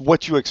mean, it's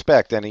what you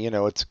expect, and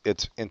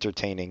it's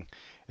entertaining.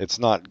 It's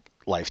not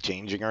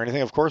life-changing or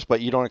anything, of course, but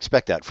you don't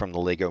expect that from the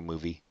Lego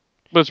movie.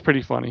 But it's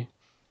pretty funny.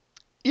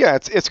 Yeah,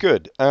 it's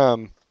good.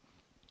 I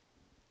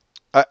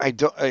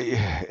don't.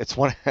 It's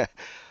one.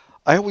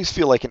 I always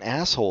feel like an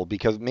asshole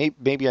because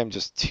maybe I'm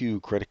just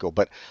too critical,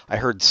 but I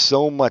heard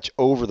so much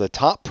over the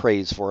top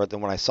praise for it that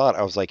when I saw it,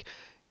 I was like,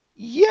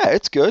 yeah,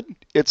 it's good.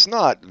 It's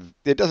not.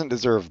 It doesn't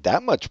deserve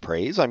that much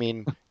praise. I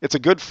mean, it's a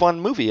good, fun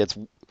movie. It's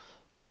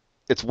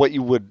what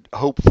you would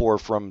hope for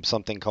from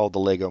something called the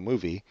Lego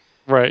Movie.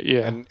 Right.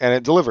 Yeah. And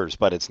it delivers,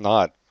 but it's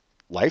not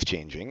life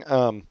changing.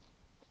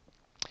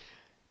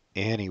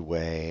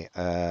 Anyway,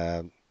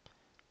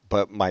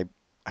 but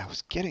I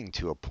was getting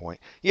to a point.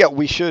 Yeah,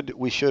 we should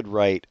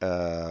write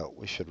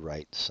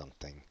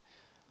something.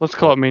 Let's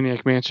call it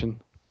Maniac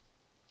Mansion.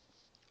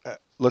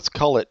 Let's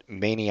call it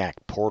Maniac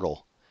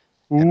Portal.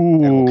 Ooh.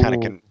 And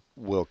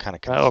we'll kind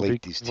of That'll be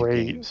conflate these two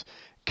great. games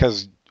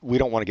because we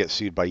don't want to get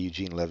sued by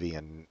Eugene Levy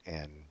and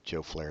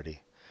Joe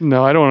Flaherty.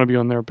 No, I don't want to be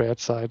on their bad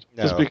side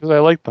just No. because I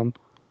like them.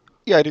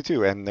 Yeah, I do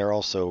too, and they're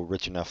also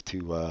rich enough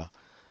to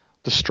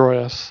Destroy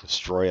us.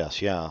 destroy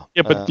us. Yeah.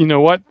 Yeah, but you know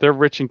what? They're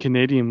rich in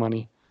Canadian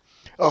money.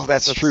 Oh,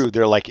 that's true.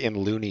 They're like in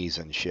loonies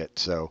and shit.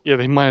 So Yeah,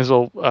 they might as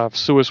well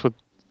sue us with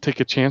take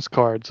a chance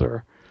cards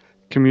or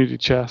community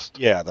chest.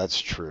 yeah, that's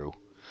true.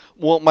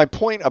 Well, my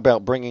point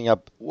about bringing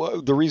up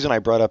the reason I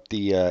brought up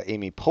the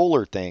Amy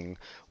Poehler thing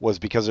was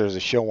because there's a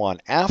show on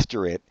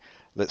after it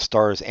that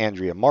stars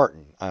Andrea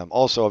Martin,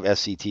 also of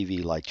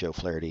SCTV, like Joe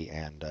Flaherty,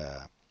 and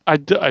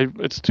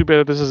It's too bad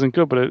that this isn't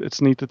good, but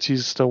it's neat that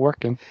she's still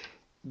working.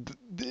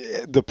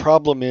 the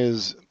problem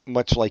is,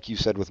 much like you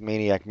said with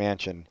Maniac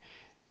Mansion,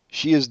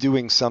 she is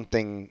doing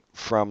something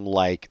from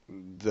like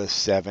the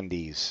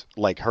 70s.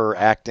 Like her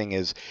acting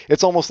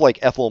it's almost like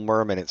Ethel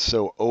Merman. It's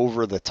so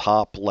over the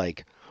top,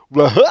 like,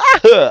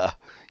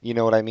 you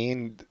know what I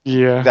mean?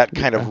 Yeah. That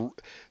kind of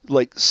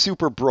like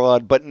super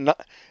broad, but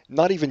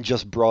not even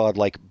just broad,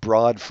 like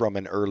broad from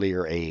an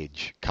earlier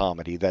age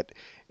comedy that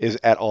is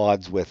at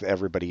odds with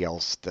everybody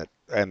else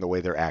and the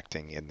way they're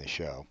acting in the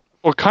show.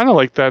 Well, kind of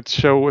like that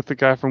show with the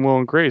guy from Will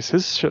and Grace.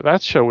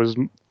 That show was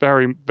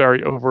very,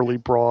 very overly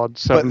broad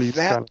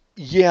 70s.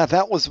 Yeah,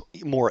 that was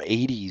more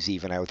 80s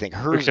even, I would think.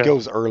 Hers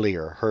goes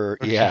earlier.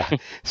 Yeah.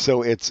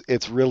 So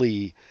it's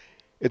really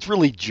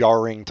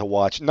jarring to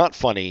watch. Not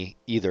funny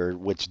either,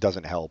 which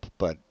doesn't help,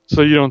 but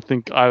So you don't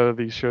think either of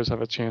these shows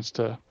have a chance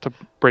to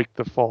break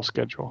the fall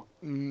schedule?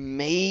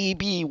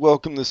 maybe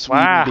Welcome to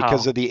Sweden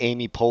because of the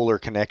Amy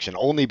Poehler connection.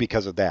 Only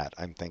because of that,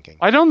 I'm thinking.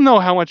 I don't know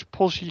how much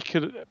pull she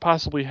could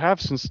possibly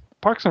have, since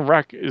Parks and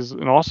Rec is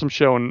an awesome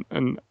show,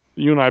 and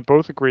you and I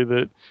both agree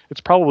that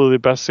it's probably the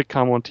best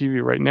sitcom on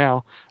TV right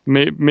now,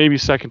 maybe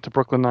second to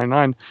Brooklyn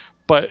Nine-Nine,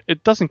 but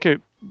it doesn't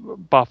get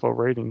boffo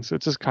ratings.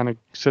 It just kind of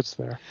sits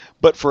there.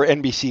 But for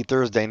NBC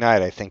Thursday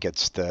night, I think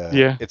it's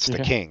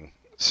the king.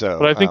 So,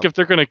 but I think if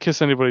they're going to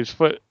kiss anybody's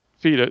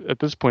feet at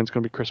this point, it's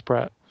going to be Chris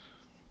Pratt.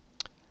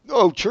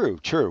 Oh,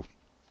 true.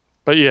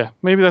 But yeah,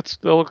 maybe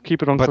they'll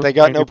keep it on. But they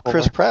got no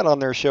Chris Pratt on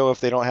their show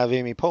if they don't have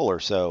Amy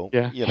Poehler. So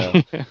yeah. you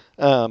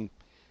know.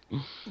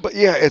 But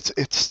yeah,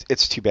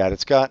 it's too bad.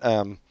 It's got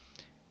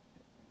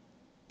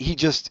he's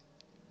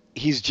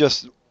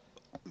just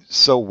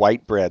so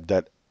white bread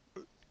that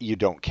you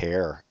don't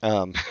care.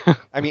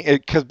 I mean,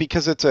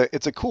 because it's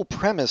a cool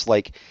premise.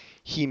 Like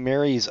he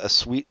marries a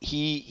sweet.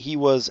 He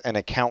was an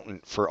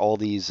accountant for all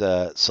these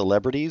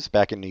celebrities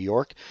back in New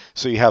York.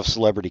 So you have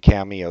celebrity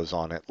cameos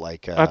on it,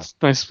 like That's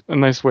nice. A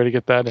nice way to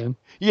get that in.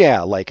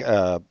 yeah, like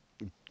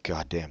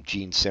goddamn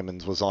Gene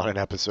Simmons was on an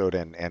episode,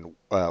 and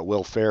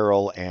Will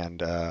Ferrell,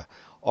 and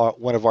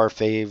one of our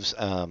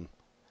faves,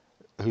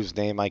 whose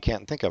name I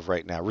can't think of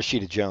right now,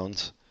 Rashida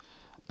Jones.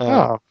 Um,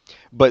 Oh,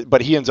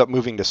 but he ends up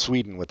moving to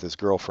Sweden with his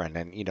girlfriend,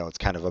 and it's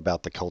kind of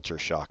about the culture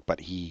shock. But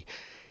he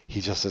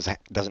just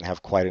doesn't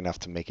have quite enough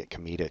to make it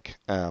comedic.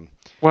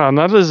 wow!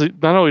 Not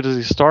only does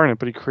he star in it,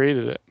 but he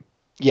created it.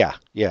 Yeah,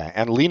 yeah,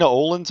 and Lena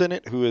Olin's in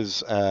it, who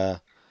is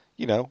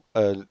you know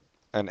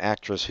an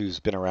actress who's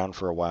been around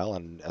for a while,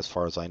 and as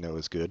far as I know,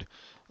 is good.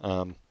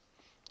 Um,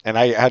 and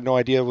I had no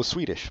idea it was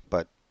Swedish,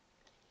 but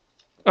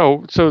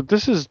Oh, so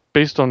this is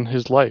based on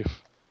his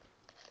life.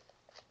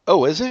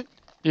 oh, is it?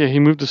 Yeah, he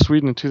moved to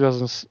Sweden in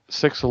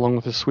 2006 along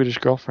with his Swedish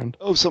girlfriend.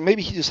 Oh, so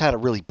maybe he just had a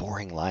really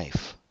boring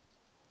life.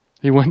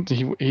 He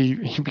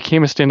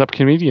became a stand-up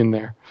comedian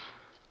there.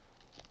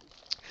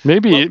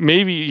 Well,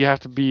 Maybe you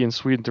have to be in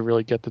Sweden to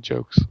really get the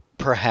jokes.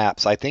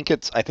 perhaps I think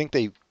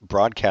they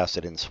broadcast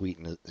it in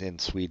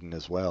Sweden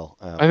as well,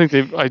 I think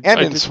and I in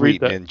did read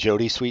Sweden, that and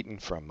Jodie Sweetin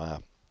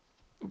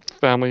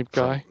Family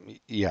from Guy.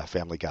 yeah,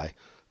 Family Guy.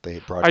 They I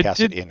broadcast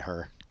it did in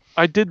her.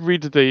 I did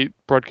read that they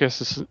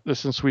broadcast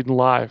this in Sweden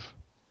live.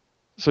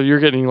 So you're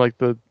getting like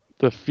the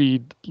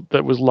feed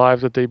that was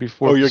live the day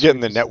before. Oh, for you're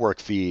getting the Sweden. network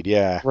feed,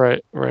 yeah.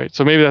 Right, right.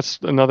 So maybe that's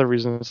another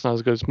reason it's not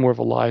as good. It's more of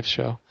a live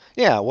show.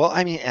 Yeah, well,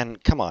 I mean,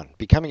 and come on,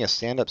 becoming a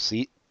stand-up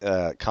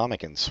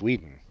comic in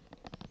Sweden.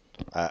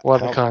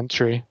 What a How?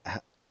 country.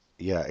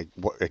 Yeah,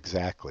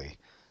 exactly.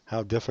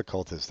 How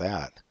difficult is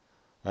that?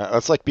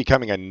 It's like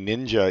becoming a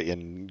ninja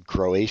in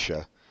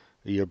Croatia.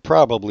 You're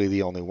probably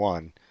the only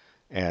one,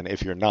 and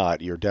if you're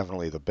not, you're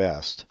definitely the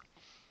best.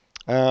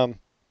 Um,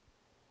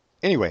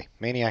 anyway,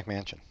 Maniac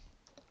Mansion.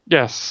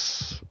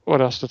 Yes.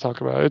 What else to talk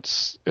about?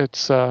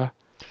 It's Well,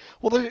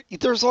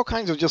 there's all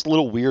kinds of just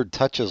little weird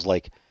touches,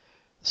 like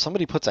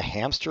somebody puts a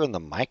hamster in the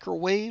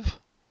microwave.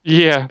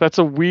 Yeah, that's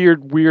a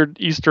weird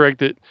Easter egg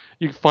that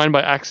you find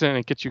by accident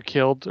and it gets you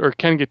killed, or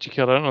can get you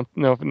killed. I don't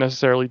know if it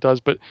necessarily does,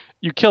 but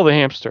you kill the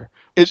hamster,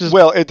 which is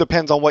Well, it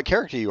depends on what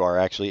character you are,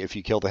 actually, if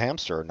you kill the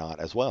hamster or not,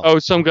 as well. oh,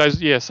 some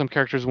guys, yeah, some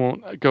characters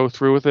won't go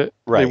through with it.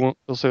 They Right. won't.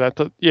 They'll say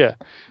that. Yeah,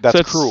 so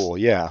That's cruel,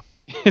 yeah.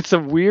 it's a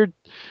weird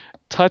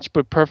touch,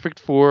 but perfect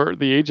for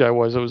the age I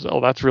was. It was, oh,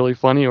 that's really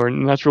funny, or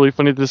that's really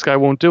funny that this guy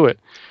won't do it.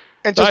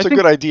 And So I just a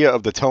think good idea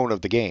of the tone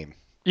of the game.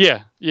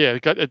 yeah,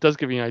 it does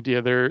give you an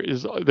idea.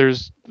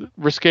 There's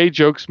risque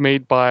jokes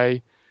made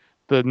by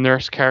the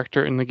nurse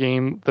character in the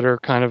game that are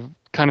kind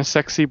of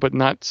sexy, but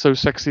not so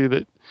sexy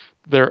that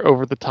they're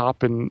over the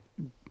top and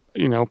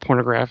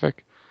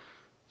pornographic.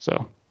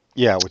 So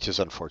Yeah, which is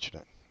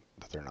unfortunate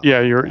that they're not yeah,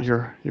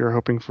 pornographic. you're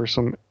hoping for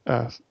some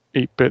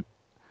 8-bit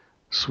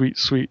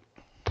sweet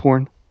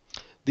porn.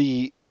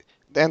 The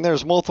and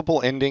there's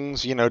multiple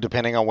endings,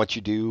 depending on what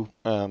you do.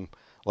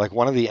 Like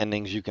one of the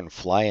endings, you can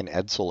fly an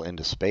Edsel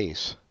into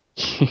space.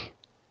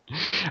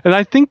 And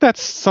I think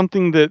that's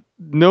something that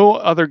no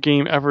other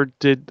game ever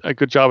did a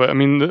good job at. I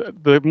mean,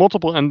 the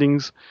multiple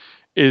endings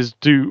is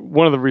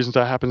one of the reasons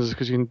that happens is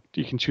because you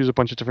can choose a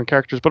bunch of different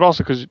characters, but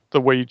also because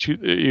the way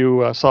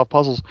you solve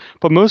puzzles.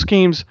 But most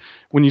games,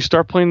 when you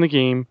start playing the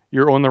game,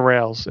 you're on the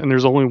rails, and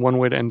there's only one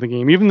way to end the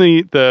game. Even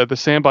the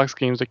sandbox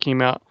games that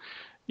came out,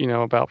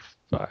 about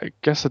I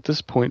guess at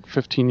this point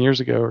 15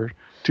 years ago or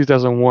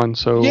 2001.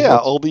 So Yeah,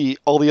 all the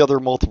other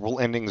multiple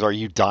endings are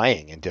you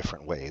dying in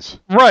different ways.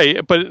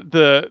 right, but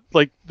the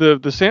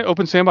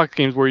open sandbox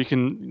games where you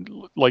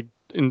can like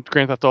in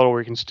Grand Theft Auto where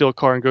you can steal a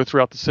car and go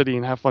throughout the city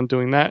and have fun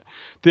doing that.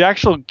 The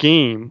actual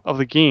game of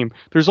the game,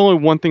 there's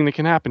only one thing that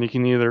can happen. You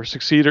can either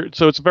succeed or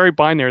so it's very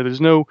binary. There's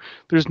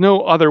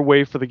no other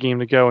way for the game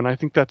to go, and I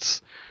think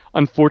that's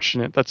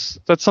unfortunate. That's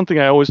something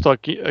I always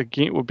thought a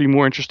game would be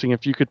more interesting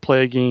if you could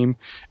play a game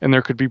and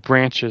there could be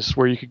branches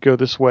where you could go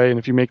this way, and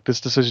if you make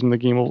this decision, the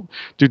game will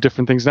do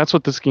different things. And that's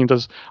what this game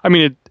does. I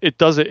mean, it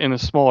does it in a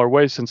smaller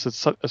way since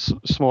it's a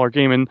smaller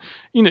game, and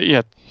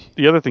yeah.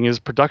 The other thing is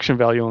production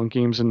value on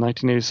games in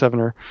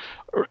 1987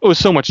 it was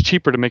so much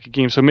cheaper to make a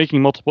game. So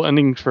making multiple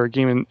endings for a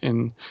game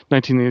in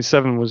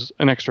 1987 was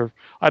an extra,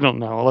 I don't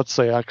know, let's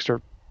say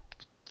extra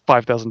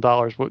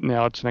 $5,000, but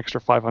now it's an extra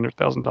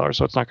 $500,000,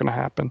 so it's not going to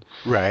happen.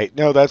 Right.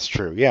 No, that's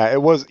true. Yeah,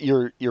 it was.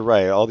 You're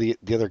right. All the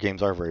other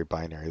games are very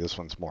binary. This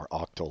one's more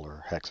octal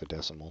or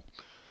hexadecimal.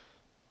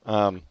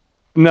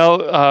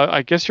 No,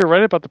 I guess you're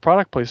right about the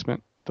product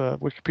placement. The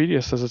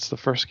Wikipedia says it's the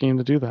first game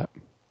to do that.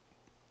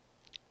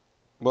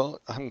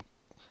 Well, I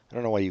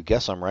don't know why you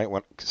guess I'm right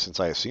since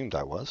I assumed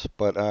I was,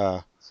 but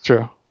It's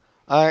true.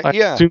 I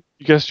yeah. assume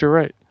you guessed you're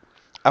right.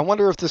 I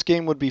wonder if this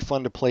game would be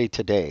fun to play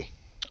today.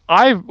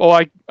 I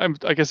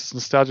guess it's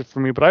nostalgic for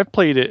me, but I've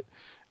played it.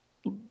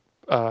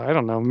 I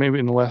don't know, maybe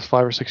in the last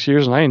 5 or 6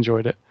 years, and I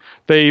enjoyed it.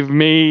 They've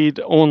made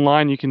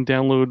online you can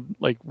download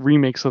like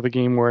remakes of the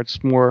game where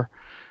it's more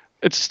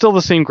it's still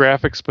the same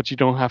graphics, but you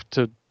don't have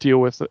to deal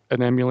with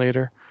an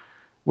emulator,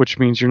 which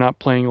means you're not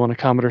playing on a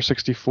Commodore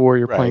 64.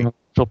 You're playing on a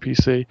virtual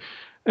PC,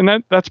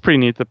 and that's pretty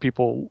neat that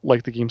people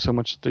like the game so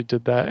much that they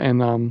did that.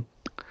 And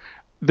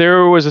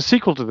there was a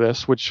sequel to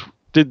this, which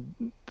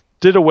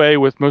did away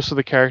with most of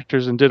the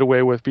characters and did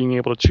away with being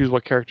able to choose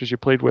what characters you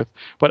played with,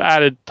 but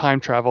added time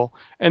travel,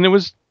 and it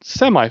was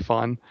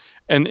semi-fun.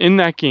 And in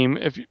that game,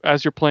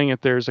 as you're playing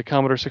it, there's a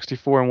Commodore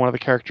 64 in one of the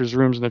characters'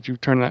 rooms, and if you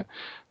turn that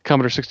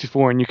Commodore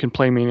 64 and you can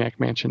play Maniac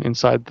Mansion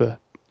inside the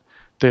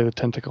Day of the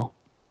Tentacle,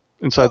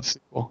 inside the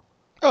sequel.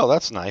 Oh,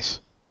 that's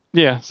nice.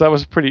 Yeah, so that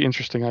was pretty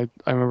interesting. I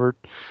remember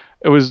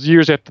it was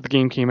years after the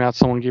game came out.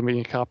 Someone gave me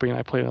a copy, and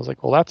I played it. I was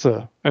like, well, that's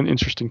an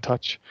interesting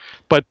touch.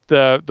 But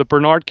the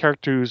Bernard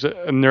character, who's a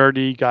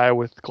nerdy guy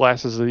with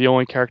glasses, is the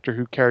only character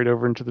who carried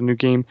over into the new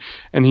game,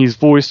 and he's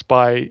voiced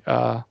by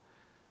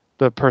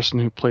the person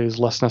who plays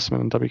Les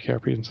Nessman in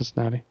WKRP in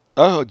Cincinnati.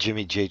 Oh,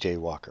 Jimmy J.J.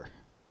 Walker.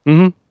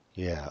 Mm-hmm.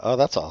 Yeah. Oh,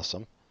 that's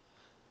awesome.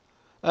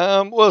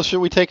 Well, should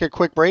we take a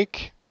quick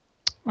break?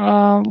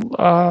 Let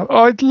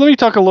me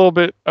talk a little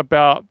bit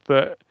about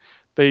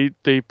they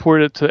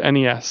ported it to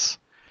NES,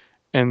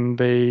 and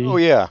they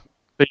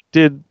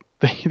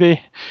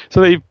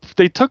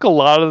took a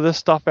lot of this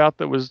stuff out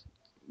that was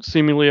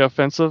seemingly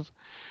offensive,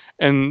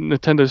 and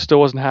Nintendo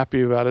still wasn't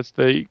happy about it.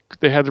 So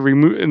they had to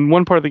remove, in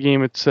one part of the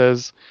game it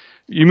says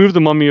you move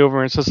the mummy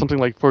over and it says something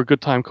like "for a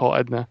good time call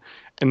Edna,"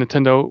 and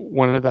Nintendo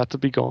wanted that to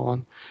be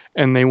gone,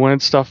 and they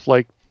wanted stuff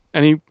like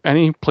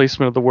any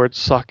placement of the word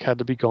 "suck" had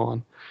to be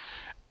gone.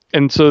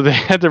 And so they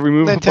had to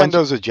remove.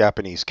 Nintendo's a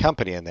Japanese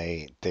company, and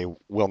they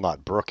will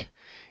not brook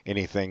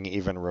anything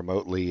even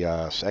remotely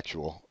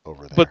sexual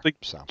over there. But the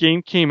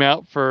game came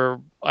out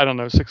for, I don't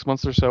know, 6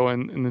 months or so,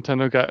 and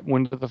Nintendo got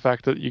wind of the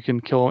fact that you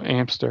can kill a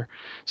hamster,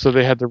 so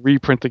they had to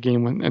reprint the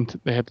game and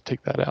they had to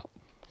take that out.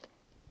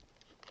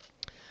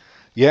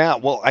 Yeah,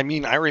 well, I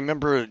mean, I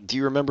remember. Do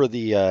you remember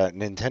the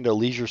Nintendo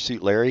Leisure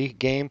Suit Larry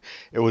game?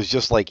 It was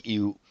just like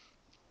you.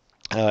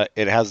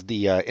 It has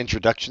the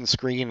introduction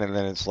screen, and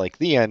then it's like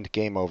the end,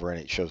 game over, and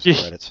it shows the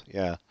credits.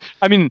 Yeah.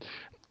 I mean,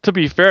 to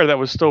be fair, that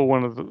was still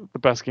one of the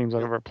best games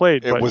I've ever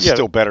played. It was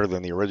still better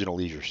than the original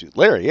Leisure Suit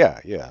Larry. Yeah,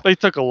 yeah. They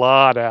took a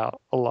lot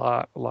out, a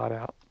lot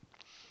out.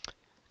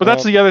 But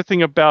that's the other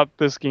thing about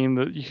this game.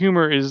 The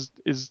humor is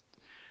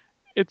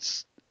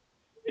it's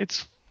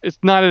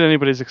not at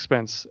anybody's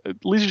expense.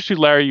 Leisure Suit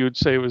Larry, you would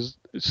say, was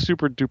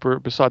super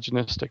duper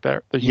misogynistic.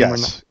 The humor.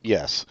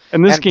 Yes.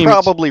 And this game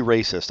probably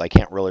racist. I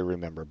can't really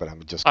remember, but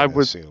I'm just going to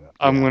assume.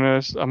 I'm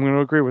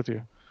gonna agree with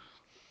you.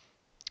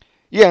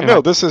 Yeah,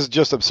 no, this is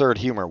just absurd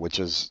humor, which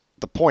is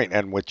the point,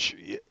 and which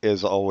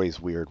is always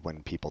weird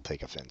when people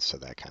take offense to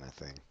that kind of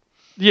thing.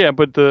 Yeah,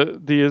 but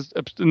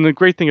the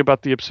great thing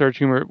about the absurd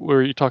humor,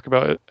 where you talk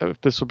about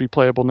if this would be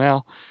playable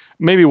now,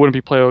 maybe it wouldn't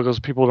be playable because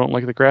people don't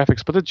like the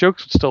graphics, but the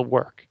jokes would still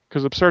work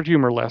because absurd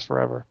humor lasts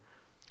forever.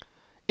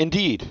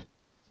 Indeed.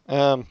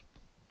 All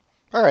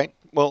right.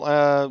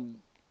 Well,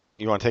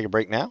 you want to take a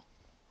break now?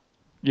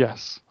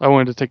 Yes, I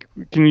wanted to take.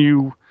 Can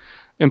you,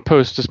 in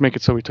post, just make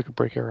it so we took a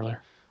break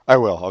earlier? I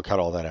will. I'll cut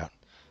all that out.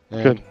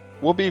 And good.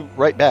 We'll be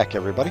right back,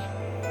 everybody.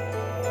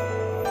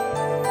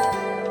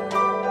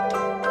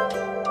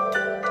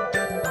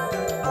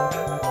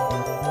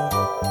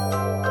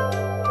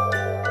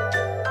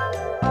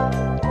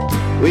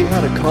 We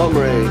had a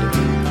comrade,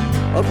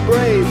 a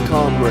brave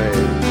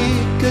comrade. He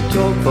could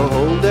talk for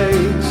whole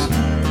days.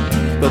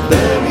 But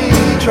then he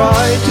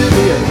tried to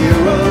be a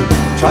hero,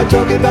 tried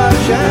talking about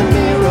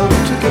Shamiro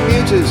to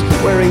commuters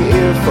wearing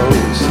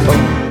earphones. Oh,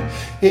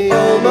 he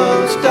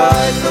almost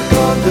died for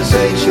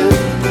conversation,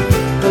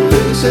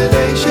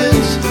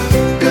 hallucinations,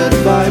 good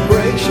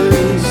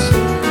vibrations.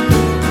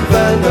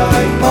 Van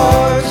Dyke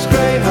Park's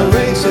Greyhound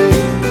racing,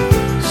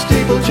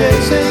 steeple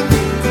chasing,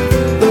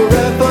 the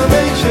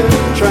Reformation,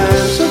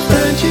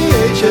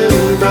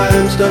 transubstantiation,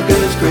 Bram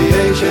Stoker's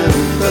creation,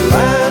 the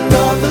land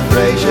of the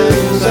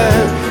Thracians,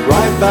 and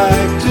right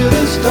back to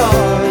the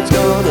start. It's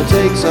gonna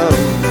take some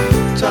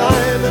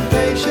time and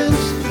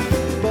patience,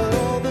 but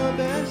all the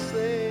best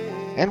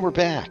things. And we're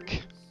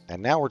back.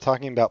 And now we're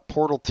talking about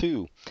Portal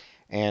 2.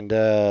 And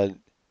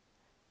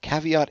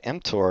caveat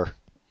emptor,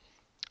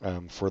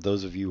 for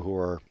those of you who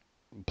are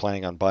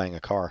planning on buying a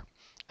car.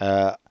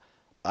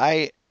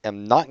 I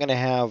am not going to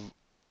have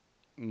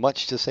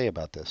much to say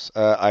about this.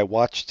 I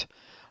watched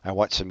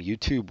some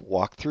YouTube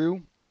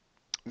walkthrough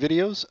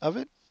videos of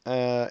it,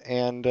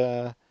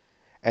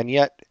 and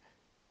yet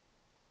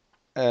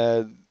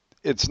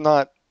it's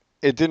not.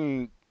 It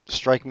didn't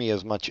strike me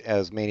as much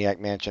as Maniac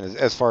Mansion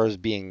as far as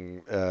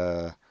being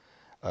a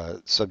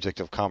subject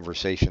of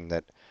conversation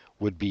that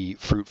would be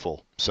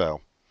fruitful.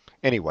 So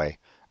anyway,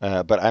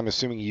 but I'm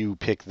assuming you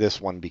picked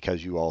this one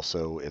because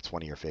it's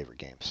one of your favorite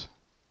games.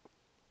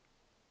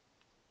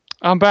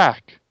 I'm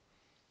back.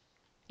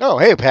 Oh,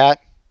 hey, Pat.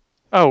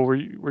 Oh, were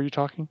you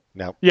talking?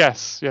 No.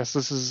 Yes, this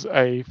is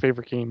a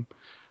favorite game.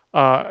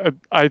 I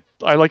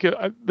like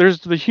it. There's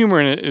the humor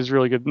in it is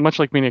really good. Much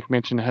like Maniac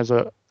Mansion, it has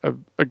a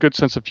good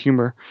sense of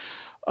humor.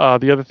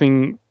 The other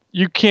thing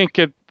you can't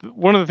get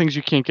one of the things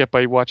you can't get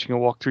by watching a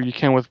walkthrough. You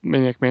can with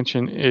Maniac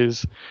Mansion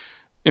is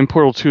in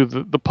Portal 2.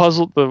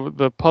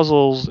 The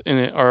puzzles in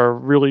it are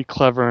really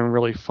clever and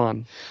really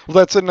fun. Well,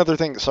 that's another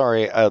thing.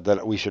 Sorry,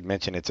 that we should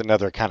mention. It's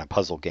another kind of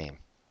puzzle game.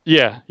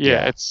 Yeah.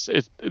 Yeah. It's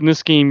in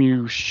this game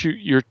you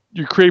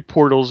create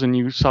portals and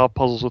you solve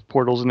puzzles with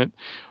portals, and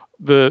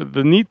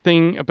the neat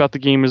thing about the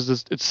game is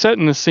this: it's set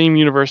in the same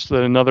universe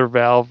that another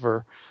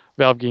Valve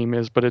game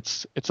is, but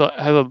has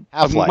a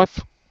Half-Life.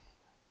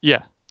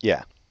 Yeah.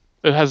 Yeah.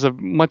 It has a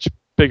much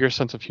bigger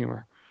sense of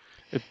humor.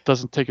 It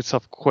doesn't take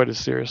itself quite as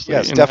seriously.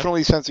 Yes,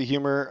 definitely sense of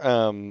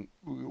humor.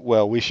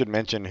 Well, we should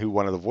mention who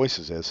one of the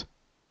voices is.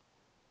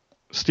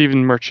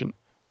 Stephen Merchant.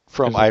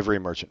 From Ivory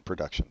Merchant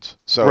Productions.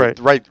 So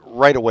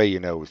right away, you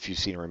know, if you've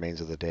seen Remains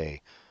of the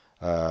Day,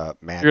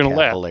 madcap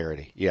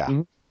hilarity. Yeah.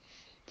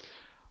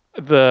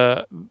 Mm-hmm.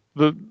 The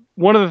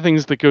one of the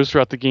things that goes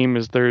throughout the game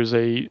is there's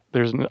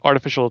an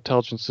artificial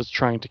intelligence that's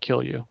trying to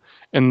kill you,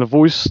 and the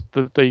voice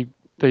that they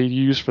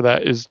use for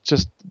that is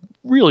just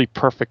really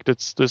perfect.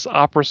 It's this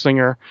opera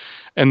singer,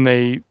 and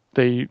they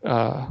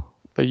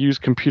use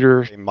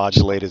computer. They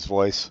modulate his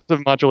voice. To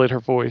modulate her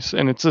voice,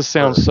 and it just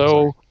sounds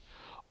so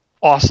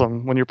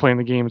awesome when you're playing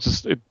the game. It's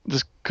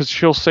just because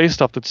she'll say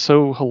stuff that's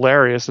so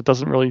hilarious it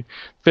doesn't really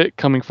fit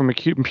coming from a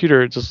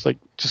computer. It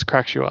just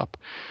cracks you up,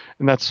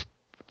 and that's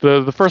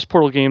the first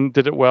Portal game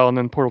did it well, and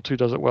then Portal 2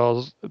 does it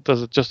well. It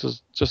does it just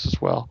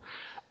as well.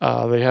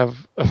 They have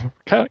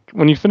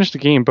when you finish the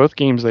game, both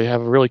games they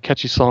have a really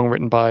catchy song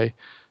written by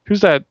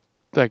who's that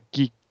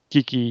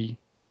geeky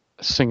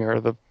singer?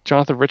 The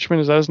Jonathan Richman,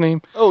 is that his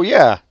name? Oh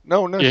yeah,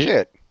 no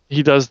shit.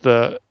 He does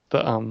the.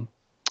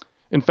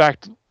 In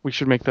fact, we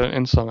should make that an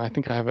end song. I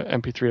think I have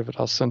an MP3 of it.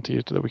 I'll send to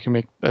you so that we can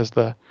make as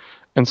the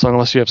end song,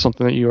 unless you have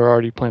something that you are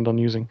already planned on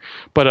using.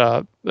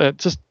 But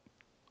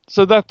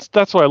so that's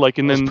what I like.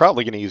 And then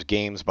probably going to use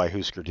Games by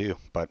Husker Du,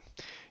 but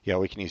yeah,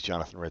 we can use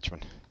Jonathan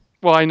Richman.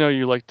 Well, I know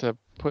you like to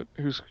put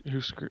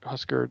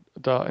Husker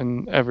Du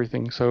in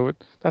everything, so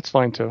that's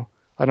fine too.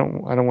 I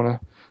don't want to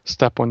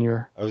step on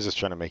your. I was just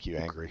trying to make you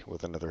angry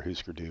with another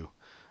Husker Du.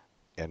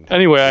 And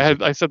anyway,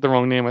 I said the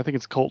wrong name. I think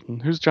it's Colton.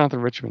 Who's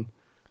Jonathan Richman?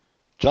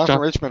 Jonathan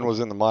Richman was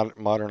in the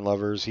Modern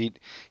Lovers.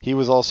 He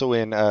was also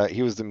in.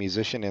 He was the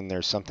musician in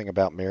There's Something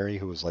About Mary,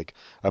 who was like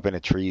up in a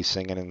tree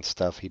singing and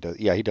stuff. He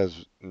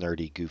does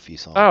nerdy, goofy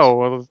songs. Oh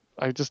well,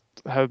 I just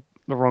had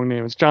the wrong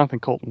name. It's Jonathan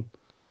Colton.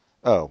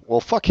 Oh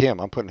well, fuck him.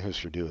 I'm putting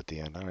Husker Du at the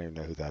end. I don't even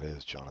know who that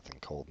is. Jonathan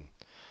Colton.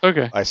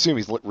 Okay. I assume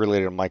he's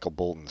related to Michael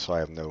Bolton, so I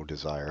have no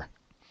desire.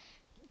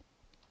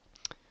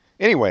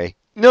 Anyway.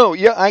 No,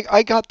 yeah,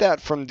 I got that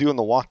from doing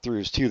the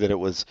walkthroughs too. That it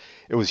was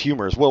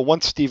humorous. Well,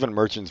 once Stephen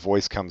Merchant's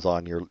voice comes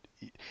on,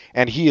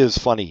 and he is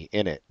funny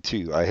in it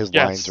too. His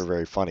lines are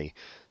very funny.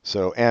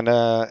 So and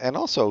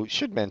also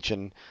should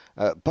mention,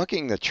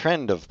 bucking the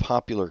trend of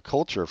popular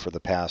culture for the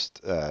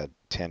past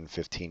 10,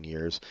 15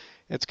 years.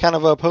 It's kind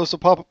of a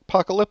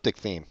post-apocalyptic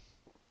theme.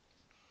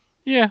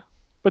 Yeah,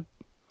 but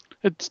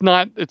it's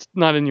not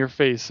in your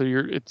face, so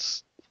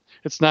it's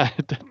not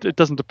it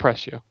doesn't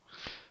depress you.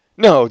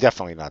 No,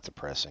 definitely not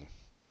depressing.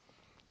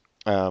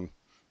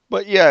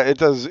 But yeah, it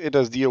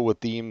does deal with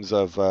themes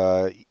of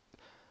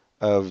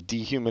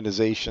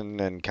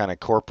dehumanization and kind of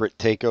corporate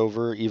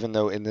takeover, even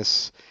though in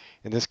this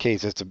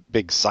case it's a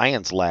big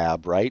science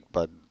lab, right?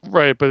 But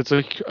it's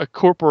a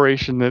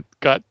corporation that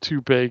got too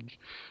big,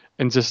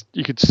 and just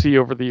you could see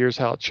over the years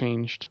how it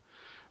changed.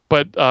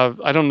 But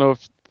I don't know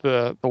if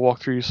the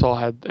walkthrough you saw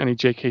had any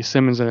J.K.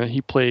 Simmons in it. He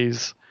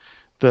plays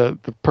the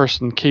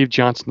person, Cave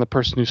Johnson, the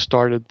person who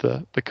started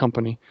the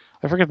company.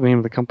 I forget the name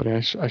of the company.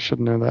 I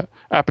should know that.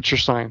 Aperture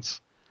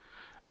Science.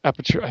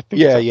 Aperture, I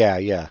think.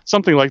 Yeah.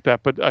 Something like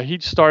that. But he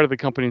started the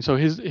company, so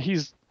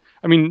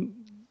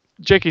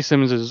J.K.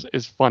 Simmons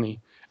is funny,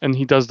 and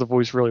he does the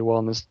voice really well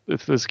in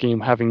this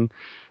game,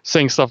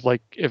 saying stuff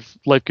like, "If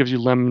life gives you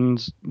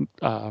lemons,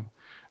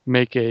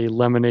 make a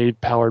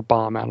lemonade-powered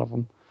bomb out of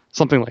them,"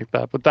 something like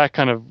that. But that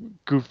kind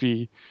of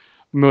goofy,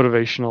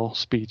 motivational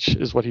speech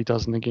is what he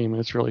does in the game, and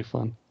it's really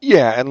fun.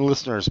 Yeah, and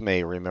listeners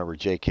may remember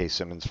J.K.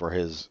 Simmons for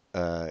his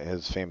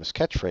famous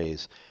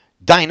catchphrase,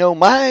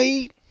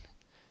 "Dynamite."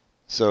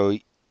 So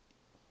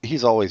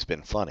he's always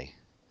been funny.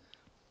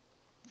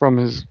 From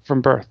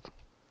birth.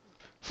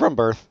 From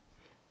birth.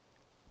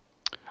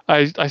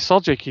 I saw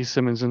J.K.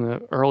 Simmons in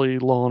the early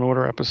Law and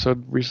Order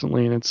episode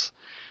recently, and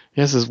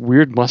he has this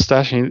weird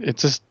mustache, and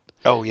it's just.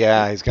 Oh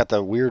yeah, he's got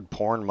the weird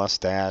porn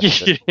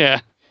mustache.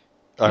 Yeah.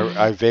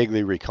 I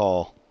vaguely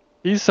recall.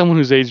 He's someone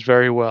who's aged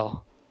very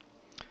well.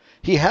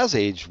 He has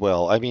aged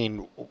well. I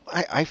mean,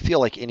 I feel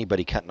like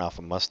anybody cutting off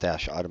a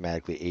mustache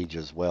automatically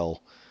ages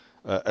well,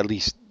 at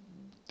least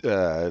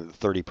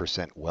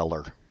 30%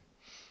 weller.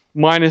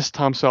 Minus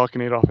Tom Selleck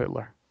and Adolf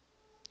Hitler.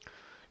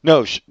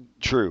 No,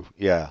 true,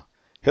 yeah.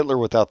 Hitler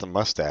without the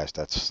mustache,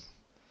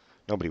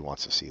 nobody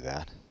wants to see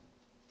that.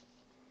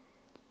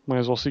 Might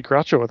as well see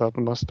Groucho without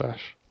the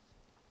mustache.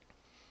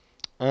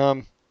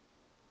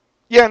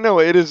 Yeah, no,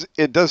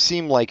 it does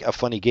seem like a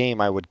funny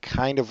game. I would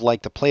kind of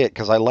like to play it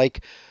because I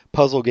like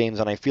puzzle games,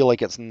 and I feel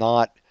like it's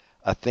not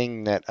a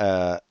thing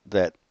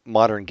that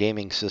modern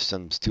gaming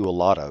systems do a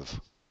lot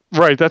of.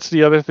 Right. That's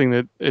the other thing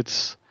that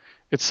it's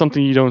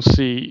something you don't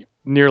see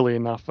nearly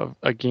enough of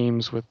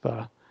games with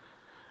that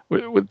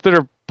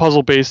are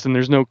puzzle based and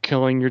there's no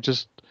killing. You're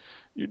just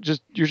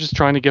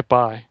trying to get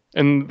by.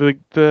 And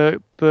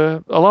the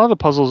a lot of the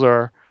puzzles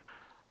are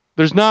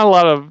there's not a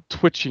lot of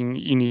twitching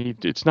you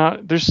need. It's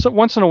not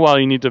once in a while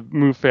you need to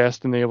move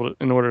fast and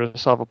in order to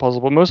solve a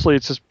puzzle, but mostly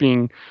it's just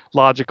being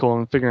logical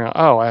and figuring out,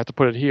 oh, I have to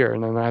put it here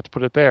and then I have to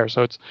put it there.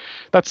 So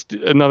that's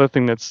another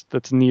thing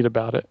that's neat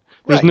about it.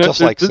 Right, just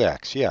like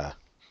sex, yeah.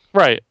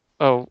 Right.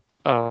 Oh,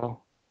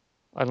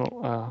 I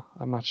don't.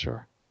 I'm not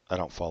sure. I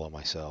don't follow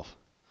myself.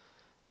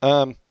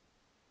 No,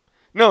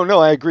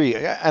 I agree,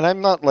 and I'm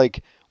not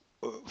like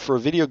for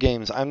video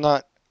games. I'm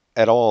not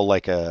at all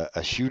like a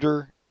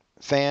shooter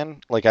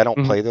fan. Like I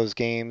don't play those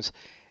games,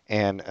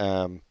 and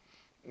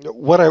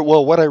what I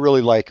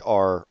really like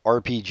are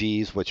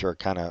RPGs, which are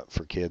kind of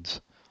for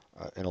kids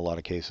in a lot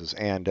of cases,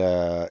 and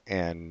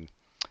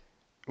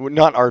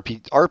not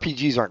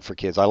RPGs aren't for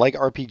kids. I like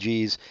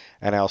RPGs,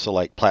 and I also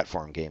like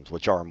platform games,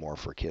 which are more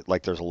for kids.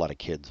 Like there's a lot of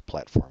kids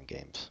platform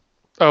games.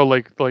 Oh,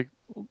 like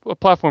a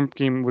platform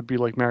game would be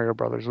like Mario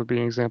Brothers would be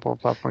an example of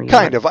a platform game.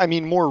 Kind of. I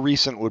mean, more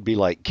recent would be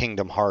like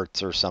Kingdom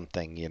Hearts or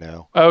something, you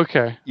know.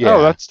 Okay. Yeah.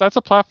 Oh, that's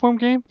a platform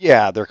game?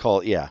 Yeah, they're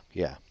called. Yeah.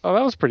 Oh,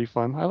 that was pretty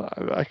fun.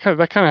 I kind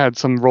of had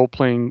some role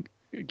playing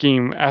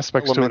game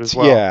aspects to it as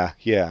well.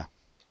 Yeah.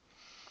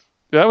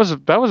 That was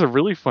a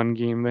really fun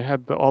game. They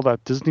had all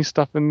that Disney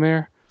stuff in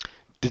there.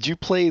 Did you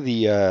play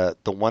the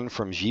one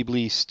from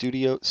Ghibli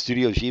Studio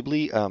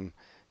Ghibli,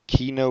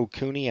 Kino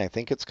Kuni, I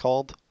think it's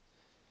called?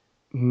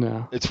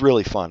 No. It's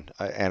really fun,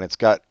 and it's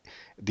got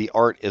the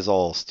art is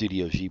all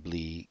Studio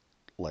Ghibli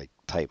like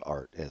type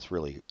art. It's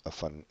really a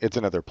fun. It's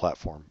another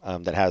platform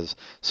that has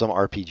some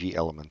RPG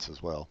elements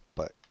as well.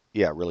 But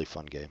yeah, really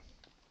fun game.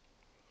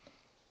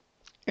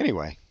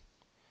 Anyway,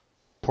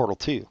 Portal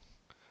 2.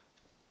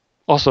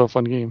 Also a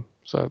fun game.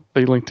 So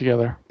they link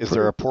together. Is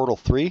there a Portal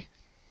 3?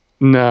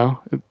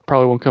 No, it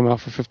probably won't come out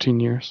for 15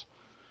 years.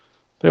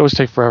 They always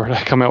take forever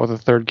to come out with a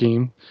third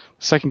game.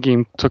 The second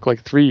game took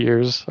like 3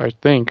 years, I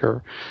think.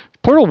 Or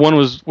Portal 1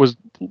 was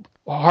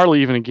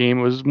hardly even a game.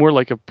 It was more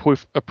like a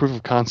proof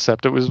of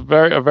concept. It was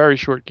a very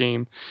short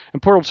game.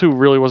 And Portal 2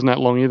 really wasn't that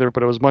long either,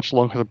 but it was much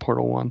longer than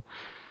Portal 1.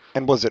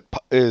 And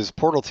is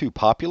Portal 2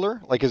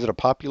 popular? Like, is it a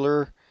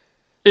popular?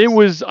 It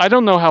was. I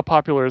don't know how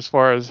popular as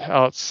far as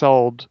how it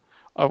sold.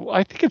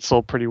 I think it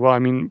sold pretty well. I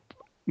mean,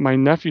 my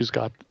nephews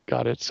got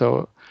it,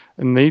 so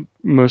and they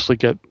mostly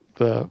get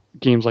the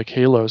games like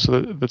Halo,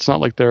 so it's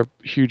not like they're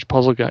huge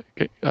puzzle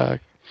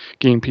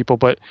game people,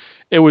 but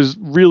it was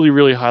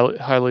really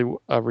highly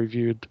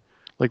reviewed,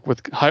 like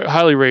with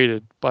highly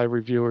rated by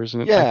reviewers.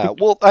 And yeah,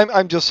 well,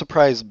 I'm just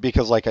surprised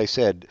because, like I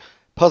said,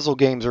 puzzle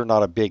games are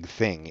not a big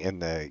thing in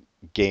the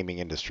gaming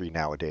industry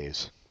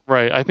nowadays.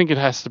 Right, I think it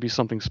has to be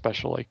something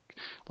special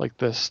like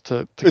this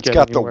to it's get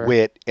got anywhere. The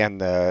wit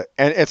and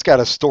it's got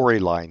a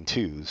storyline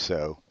too.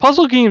 So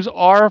puzzle games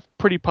are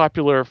pretty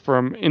popular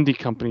from indie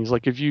companies.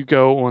 Like if you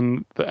go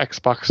on the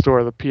Xbox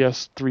store, the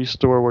PS3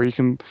 store, where you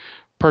can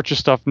purchase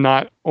stuff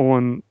not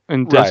on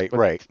in disc,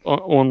 right.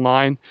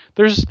 Online.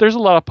 There's a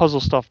lot of puzzle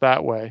stuff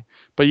that way.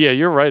 But yeah,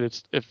 you're right.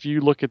 It's if you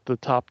look at the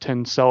top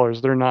 10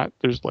 sellers, they're not.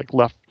 There's like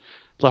Left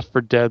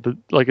 4 Dead,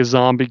 like a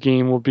zombie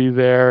game will be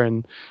there,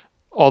 and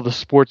all the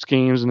sports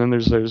games, and then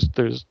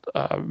there's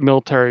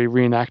military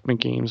reenactment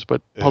games,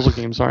 but puzzle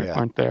games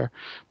aren't there.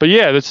 But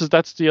yeah,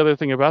 that's the other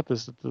thing about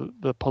this. That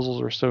the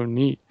puzzles are so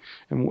neat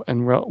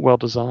and well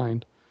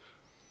designed.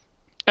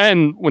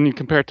 And when you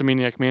compare it to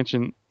Maniac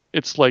Mansion,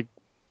 it's like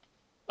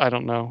I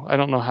don't know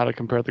how to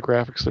compare the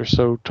graphics. They're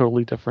so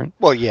totally different.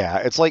 Well, yeah,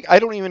 it's like I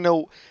don't even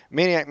know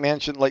Maniac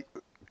Mansion, like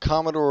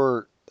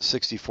Commodore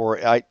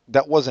 64.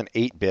 That wasn't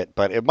 8-bit,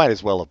 but it might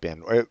as well have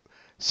been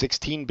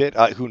 16-bit.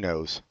 Who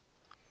knows?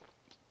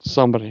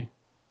 Somebody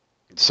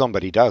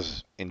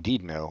does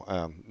indeed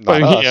know.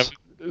 Not us.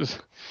 Yeah,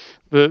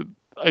 the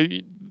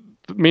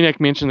Maniac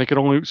Mansion, they could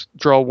only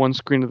draw one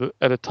screen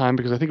at a time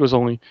because I think it was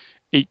only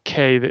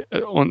 8K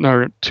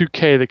or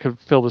 2K that could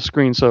fill the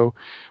screen. So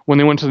when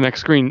they went to the next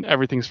screen,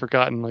 everything's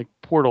forgotten. Like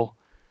Portal,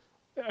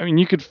 I mean,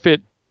 you could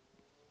fit.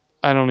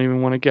 I don't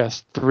even want to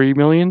guess 3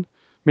 million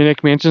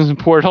Maniac Mansions in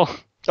Portal.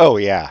 Oh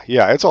yeah,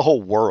 it's a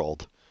whole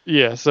world.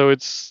 Yeah, so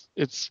it's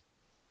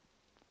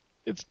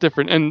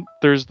different, and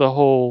there's the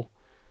whole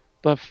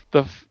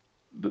the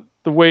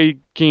way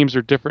games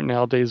are different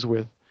nowadays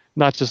with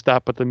not just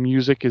that, but the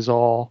music is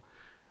all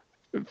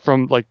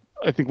from like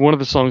I think one of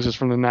the songs is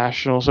from the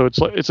National, so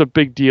it's a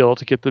big deal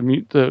to get the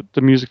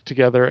music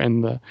together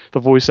and the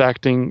voice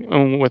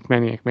acting with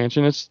Maniac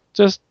Mansion. It's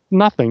just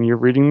nothing. You're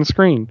reading the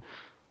screen.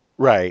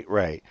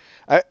 Right.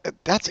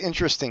 That's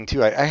interesting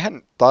too. I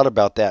hadn't thought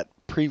about that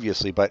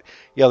previously, but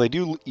yeah, they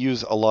do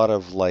use a lot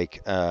of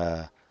like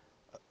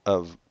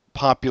of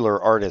popular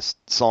artist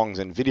songs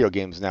in video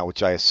games now,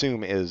 which I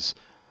assume is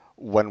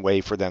one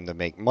way for them to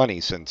make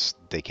money since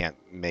they can't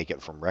make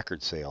it from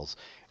record sales.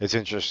 It's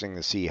interesting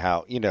to see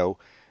how,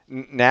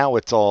 now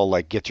it's all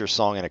like get your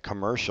song in a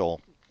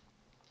commercial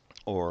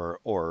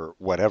or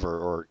whatever,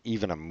 or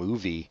even a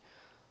movie.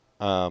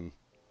 Um,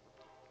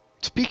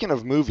 Speaking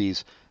of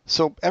movies,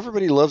 so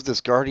everybody loves this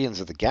Guardians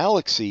of the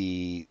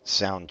Galaxy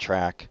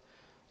soundtrack,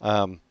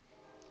 um,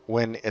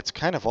 when it's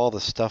kind of all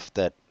the stuff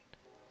that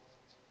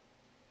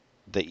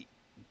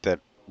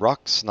that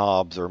rock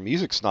snobs or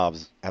music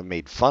snobs have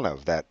made fun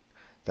of, that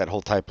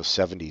whole type of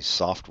 70s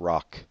soft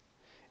rock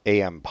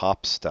AM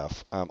pop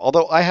stuff.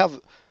 Although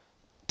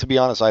to be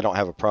honest, I don't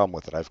have a problem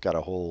with it. I've got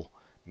a whole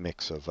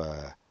mix of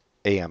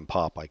AM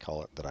pop, I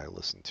call it, that I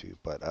listen to.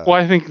 But Well,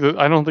 I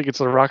don't think it's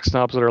the rock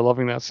snobs that are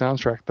loving that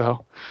soundtrack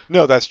though.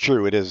 no, that's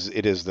true. It is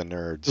the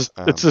nerds.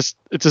 It's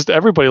just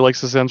everybody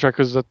likes the soundtrack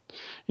because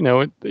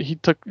he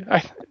took.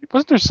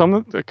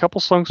 Wasn't there a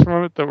couple songs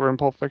from it that were in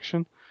Pulp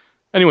Fiction?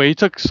 Anyway, he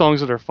took songs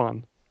that are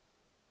fun.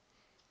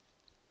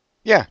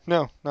 Yeah,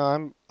 no,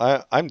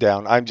 I'm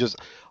down. I just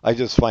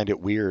find it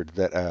weird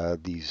that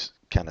these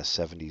kind of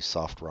 70s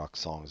soft rock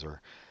songs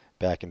are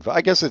back in.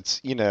 I guess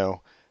it's,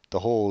 the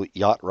whole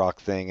yacht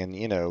rock thing,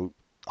 and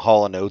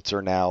Hall and Oates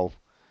are now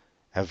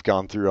have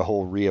gone through a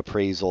whole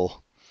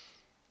reappraisal.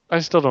 I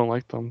still don't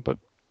like them, but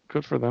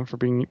good for them for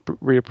being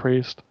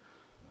reappraised.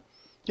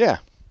 Yeah,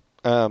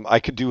 I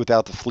could do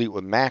without the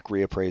Fleetwood Mac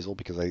reappraisal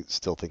because I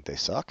still think they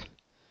suck.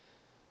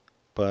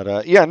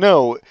 But yeah,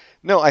 no,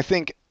 I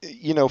think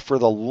for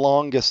the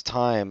longest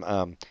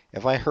time,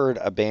 if I heard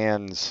a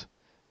band's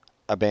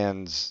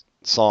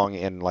song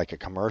in like a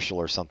commercial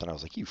or something, I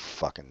was like, you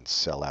fucking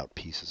sellout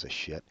pieces of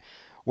shit.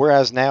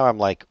 Whereas now I'm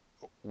like,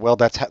 well,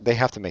 they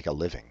have to make a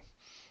living.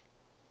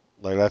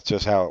 Like that's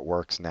just how it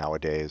works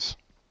nowadays.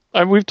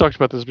 We've talked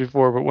about this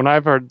before, but when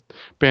I've heard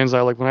bands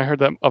I like, when I heard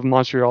that of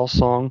Montreal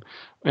song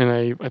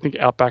in I think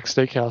Outback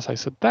Steakhouse, I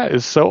said that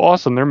is so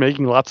awesome. They're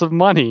making lots of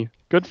money.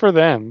 Good for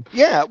them.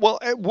 Yeah,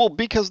 well,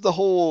 because the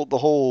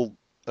whole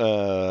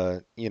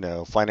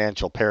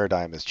financial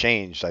paradigm has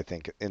changed, I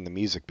think, in the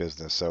music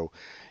business. So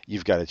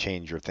you've got to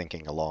change your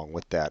thinking along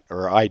with that,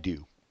 or I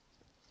do.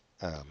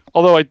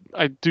 Although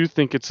I do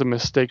think it's a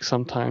mistake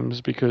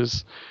sometimes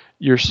because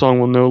your song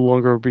will no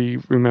longer be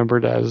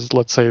remembered as,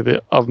 let's say,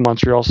 the of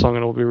Montreal song,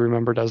 and it will be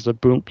remembered as the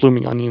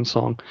Blooming Onion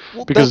song.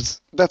 Well, because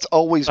that's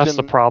always that's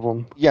been the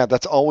problem. Yeah,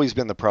 that's always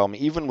been the problem.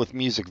 Even with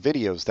music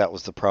videos, that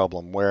was the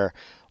problem. Where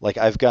like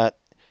I've got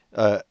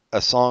a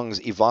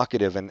song's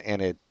evocative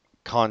and it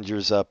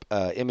conjures up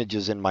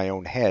images in my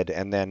own head,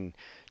 and then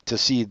to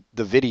see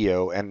the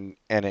video and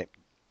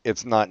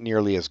it's not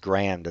nearly as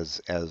grand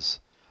as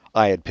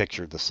I had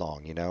pictured the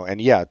song,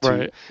 and yeah,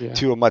 Right. Yeah.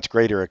 to a much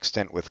greater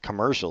extent with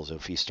commercials,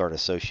 if you start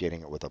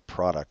associating it with a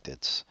product,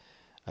 it's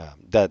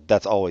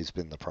that's always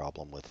been the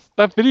problem with.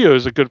 That video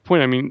is a good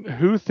point. I mean,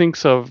 who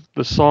thinks of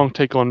the song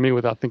 "Take on Me"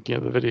 without thinking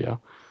of the video?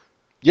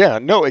 Yeah,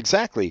 no,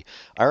 exactly.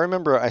 I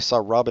remember I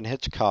saw Robin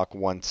Hitchcock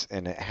once,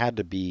 and it had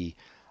to be,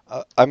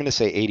 I'm going to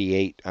say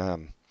 88.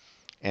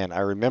 And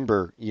I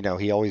remember,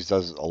 he always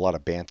does a lot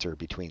of banter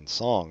between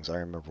songs. I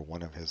remember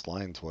one of his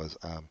lines was,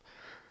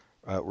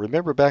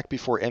 remember back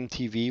before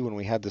MTV when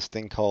we had this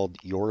thing called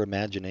Your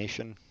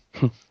Imagination?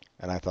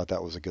 And I thought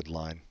that was a good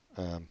line.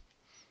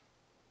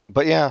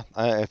 But yeah,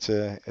 it's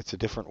a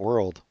different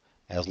world,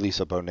 as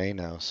Lisa Bonet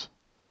knows.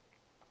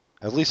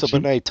 As Lisa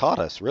Bonet taught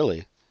us,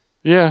 really.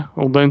 Yeah.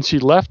 Well, then she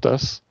left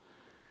us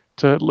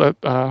to let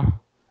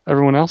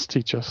everyone else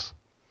teach us.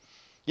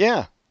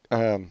 Yeah.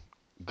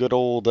 Good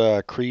old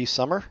Cree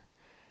Summer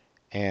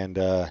and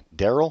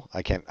Daryl.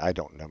 I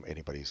don't know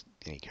any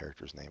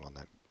character's name on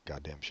that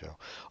goddamn show.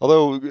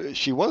 Although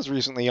she was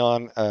recently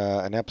on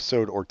an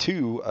episode or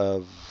two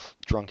of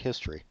Drunk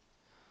History.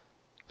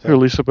 Who,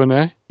 Lisa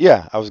Bonet?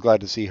 Yeah, I was glad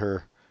to see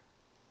her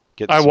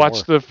get. I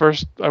watched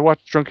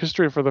Drunk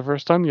History for the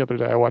first time the other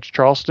day. I watched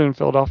Charleston and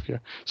Philadelphia.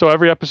 So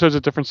every episode's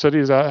a different city.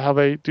 Is that how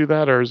they do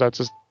that, or is that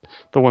just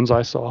the ones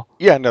I saw?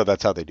 Yeah, no,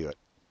 that's how they do it.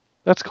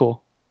 That's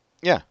cool.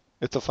 Yeah,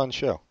 it's a fun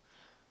show.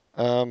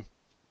 Yeah,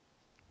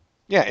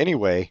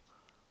 anyway,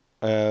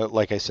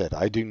 like I said,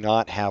 I do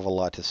not have a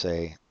lot to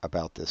say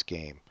about this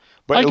game.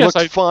 But it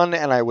looked fun,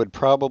 and I would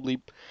probably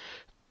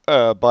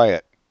buy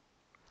it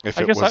if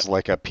it was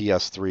like a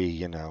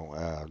PS3,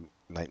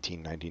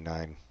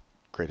 1999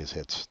 greatest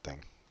hits thing.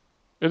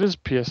 It is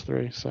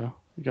PS3, so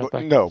you got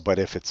that. No, but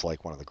if it's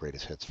like one of the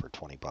greatest hits for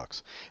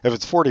 $20, if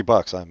it's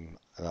 $40,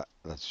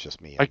 that's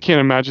just me. I can't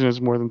imagine it's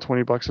more than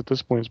 $20 at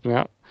this point. It's been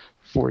out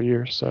for 4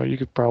 years, so you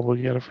could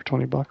probably get it for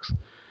 $20.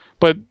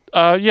 But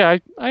yeah,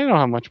 I don't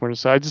have much more to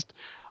say.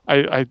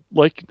 I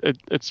like it.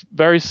 It's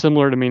very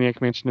similar to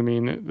Maniac Mansion to me.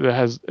 And it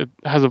has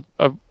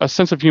a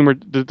sense of humor.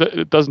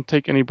 It doesn't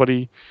take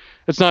anybody.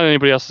 It's not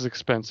anybody else's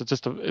expense.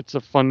 It's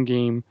a fun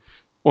game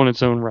on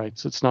its own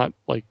rights. It's not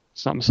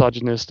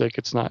misogynistic.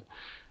 It's not.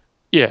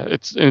 Yeah,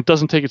 and it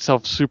doesn't take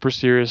itself super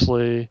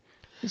seriously.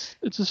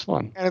 It's just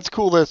fun. And it's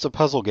cool that it's a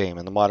puzzle game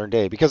in the modern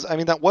day, because I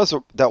mean that was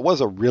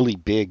a really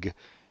big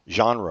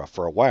genre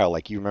for a while.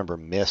 Like you remember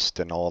Myst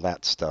and all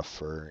that stuff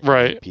for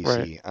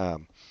PC. Right.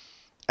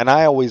 And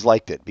I always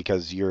liked it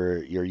because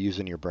you're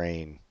using your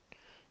brain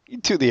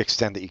to the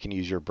extent that you can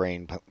use your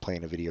brain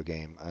playing a video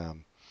game.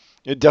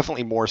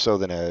 Definitely more so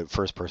than a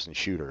first-person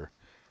shooter.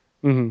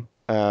 Mm-hmm.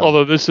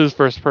 Although this is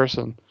first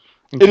person.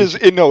 It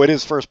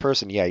is first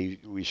person. Yeah,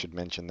 we should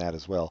mention that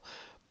as well.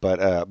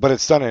 But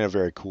it's done in a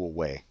very cool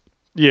way.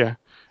 Yeah,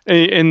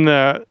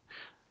 and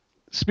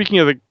speaking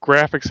of the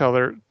graphics,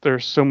 how they're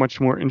so much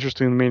more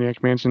interesting than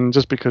Maniac Mansion,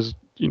 just because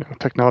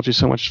technology is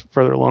so much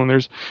further along.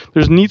 There's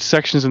neat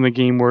sections in the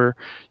game where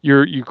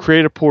you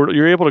create a portal.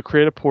 You're able to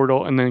create a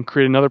portal and then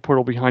create another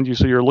portal behind you,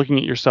 so you're looking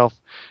at yourself,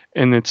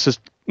 and it's just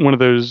one of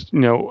those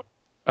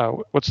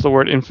what's the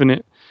word?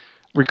 Infinite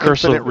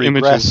recursive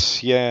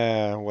images.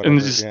 Yeah,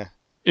 whatever.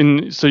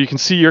 And so you can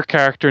see your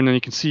character, and then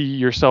you can see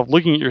yourself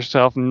looking at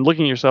yourself and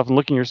looking at yourself and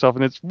looking at yourself,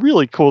 and it's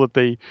really cool that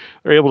they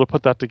are able to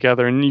put that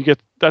together. And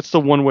that's the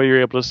one way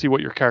you're able to see what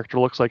your character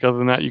looks like. Other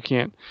than that,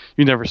 you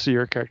never see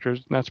your characters,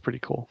 and that's pretty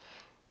cool.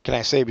 Can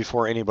I say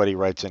before anybody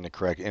writes in to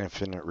correct,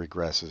 infinite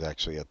regress is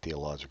actually a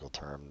theological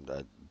term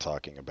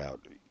talking about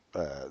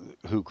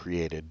who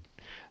created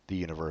the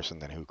universe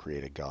and then who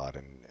created God,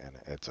 and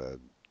it's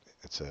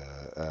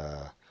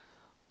a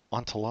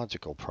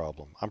ontological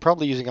problem. I'm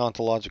probably using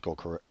ontological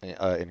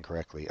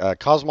incorrectly.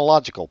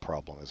 Cosmological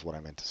problem is what I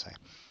meant to say.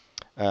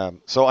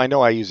 So I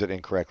know I use it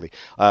incorrectly.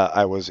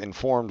 I was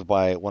informed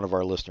by one of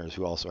our listeners,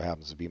 who also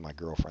happens to be my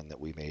girlfriend, that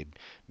we made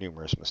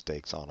numerous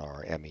mistakes on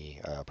our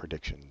Emmy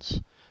predictions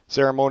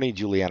ceremony.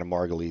 Juliana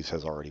Margulies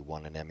has already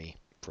won an Emmy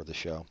for the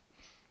show,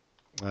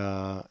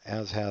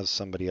 as has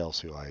somebody else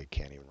who I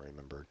can't even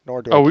remember,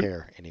 nor do I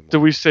care anymore. Did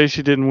we say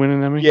she didn't win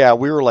an Emmy? Yeah,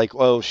 we were like,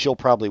 oh, she'll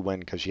probably win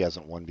because she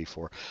hasn't won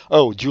before.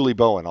 Oh, Julie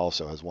Bowen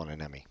also has won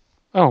an Emmy.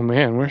 Oh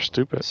man, we're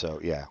stupid. So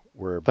yeah,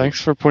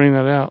 Thanks for pointing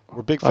that out.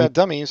 We're big fat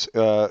dummies.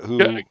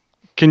 Who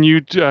can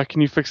you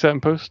fix that in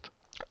post?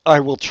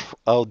 I will.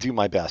 I'll do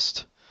my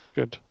best.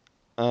 Good.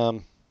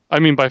 I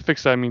mean, by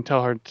fix that, I mean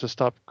tell her to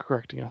stop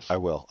correcting us. I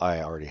will.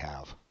 I already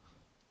have.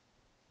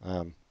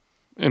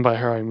 And by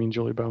her, I mean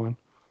Julie Bowen.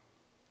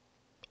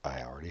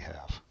 I already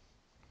have.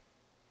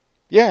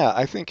 Yeah,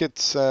 I think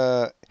it's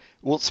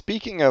well.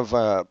 Speaking of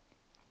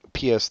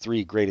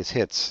PS3 greatest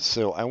hits,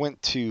 so I went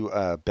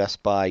to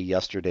Best Buy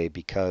yesterday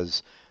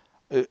because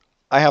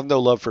I have no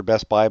love for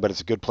Best Buy, but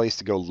it's a good place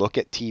to go look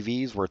at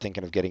TVs. We're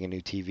thinking of getting a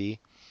new TV.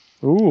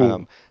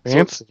 Ooh,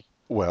 fancy.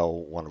 Well,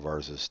 one of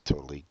ours is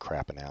totally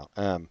crapping out.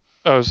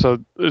 So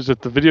is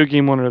it the video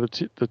game one or the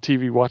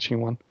TV watching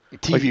one?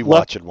 TV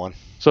watching one.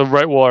 So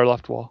right wall or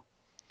left wall?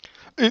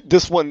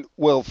 This one,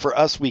 well, for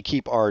us, we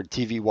keep our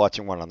TV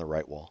watching one on the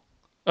right wall.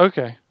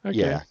 Okay.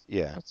 Yeah.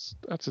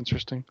 That's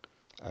interesting.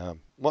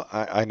 Well,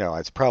 I know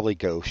it's probably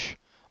gauche,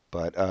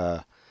 but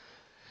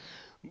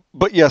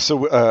yeah.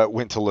 So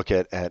went to look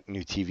at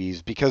new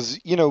TVs because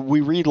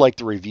we read like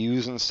the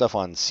reviews and stuff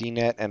on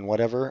CNET and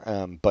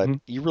whatever, but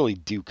you really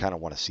do kind of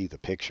want to see the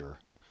picture.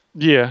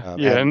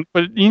 Yeah.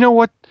 But you know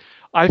what?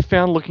 I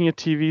found looking at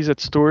TVs at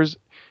stores,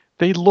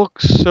 they look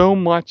so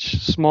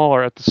much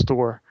smaller at the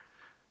store.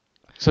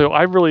 So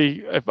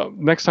if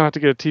next time I have to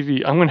get a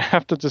TV, I'm going to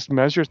have to just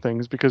measure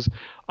things because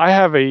I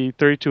have a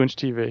 32-inch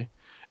TV,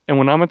 and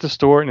when I'm at the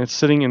store and it's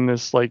sitting in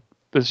this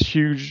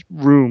huge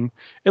room,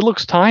 it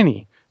looks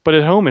tiny, but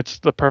at home it's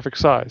the perfect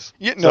size.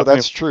 Yeah, no,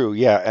 that's true.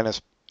 Yeah,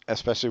 and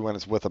especially when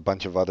it's with a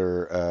bunch of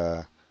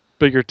other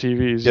bigger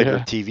TVs.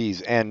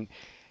 TVs,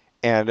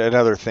 and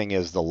another thing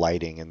is the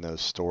lighting in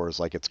those stores.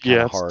 Like it's kind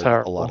of hard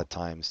terrible. A lot of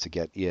times to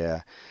get.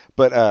 Yeah.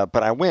 But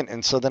I went,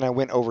 and so then I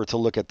went over to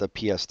look at the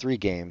PS3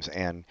 games,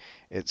 and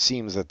it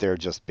seems that they're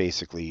just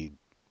basically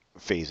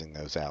phasing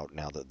those out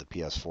now that the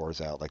PS4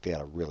 is out. Like they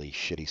had a really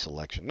shitty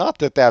selection. Not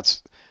that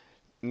that's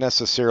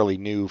necessarily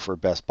new for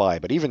Best Buy,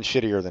 but even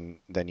shittier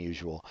than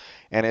usual.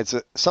 And it's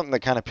something that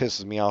kind of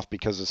pisses me off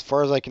because as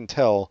far as I can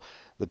tell,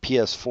 the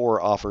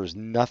PS4 offers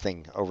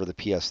nothing over the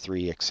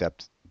PS3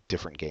 except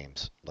different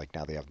games. Like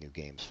now they have new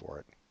games for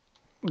it.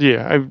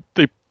 Yeah,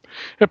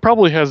 it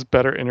probably has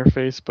better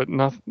interface, but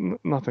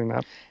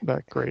nothing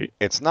that great.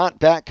 It's not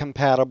back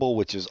compatible,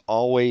 which is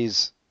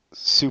always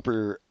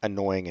super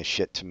annoying as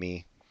shit to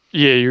me.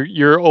 Yeah,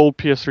 your old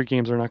PS3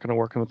 games are not going to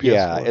work on the PS4.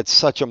 Yeah, it's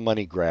such a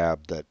money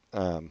grab that.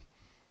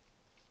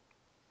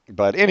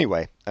 But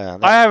anyway,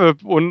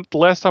 the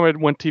last time I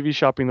went TV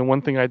shopping, the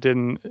one thing I did,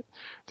 and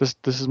this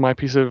is my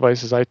piece of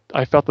advice, is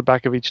I felt the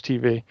back of each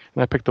TV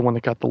and I picked the one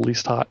that got the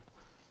least hot.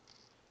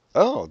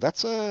 Oh,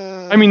 that's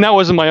I mean, that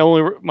wasn't my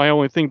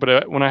only thing,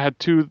 but when I had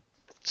two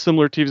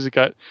similar TVs that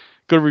got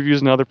good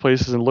reviews in other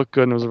places and looked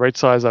good and it was the right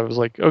size, I was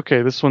like,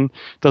 okay, this one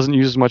doesn't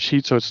use as much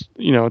heat, so it's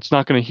it's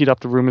not going to heat up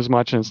the room as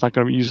much and it's not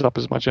going to use up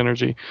as much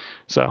energy.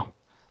 So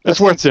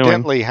that's worth doing. That's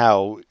incidentally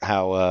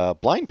how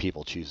blind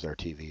people choose their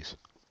TVs.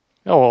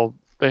 Oh well,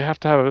 they have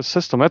to have a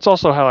system. That's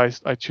also how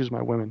I choose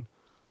my women.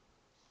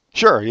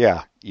 Sure,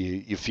 yeah.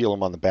 You feel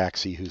them on the back,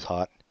 see who's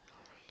hot.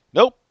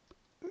 Nope.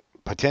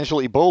 Potential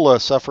Ebola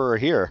sufferer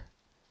here.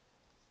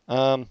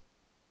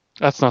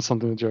 That's not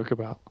something to joke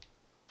about.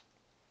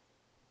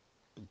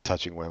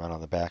 Touching women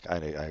on the back, I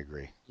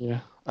agree.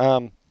 Yeah.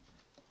 All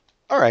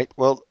right.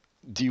 Well,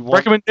 do you want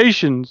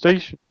recommendations?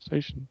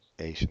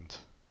 Stations.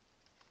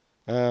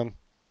 I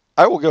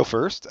will go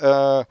first.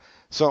 So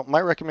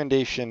my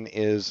recommendation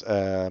is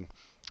I'm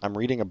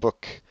reading a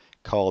book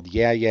called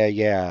Yeah Yeah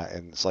Yeah,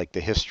 and it's like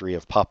the history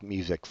of pop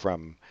music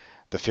from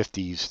the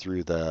 50s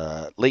through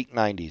the late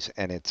 90s,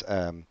 and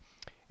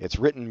it's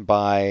written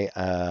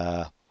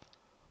by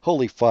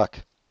holy fuck,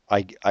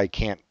 I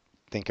can't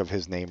think of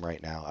his name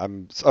right now.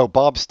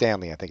 Bob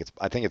Stanley. I think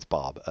it's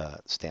Bob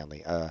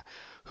Stanley,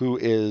 who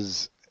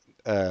is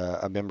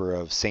a member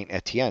of Saint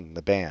Etienne,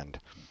 the band,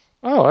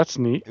 Oh, that's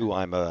neat. who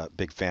I'm a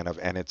big fan of,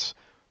 and it's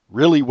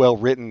really well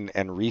written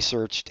and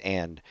researched,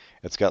 and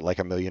it's got like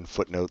a million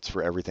footnotes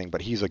for everything.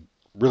 But he's a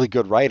really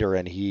good writer,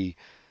 and he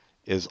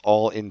is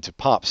all into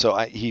pop. So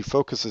he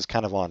focuses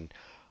kind of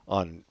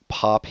on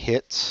pop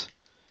hits,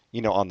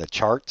 on the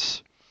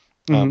charts.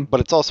 Hmm. But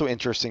it's also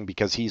interesting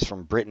because he's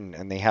from Britain,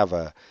 and they have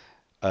a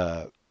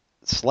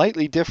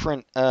slightly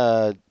different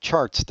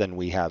charts than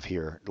we have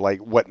here, like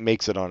what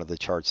makes it onto the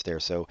charts there.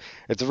 So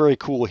it's a very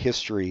cool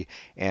history,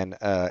 and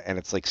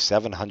it's like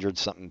 700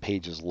 something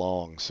pages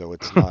long. So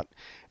it's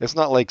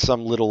not like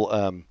some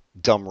little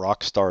dumb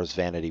rock star's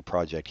vanity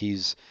project.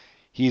 He's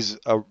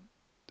a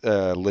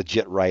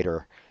legit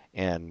writer,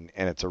 and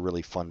it's a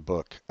really fun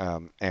book.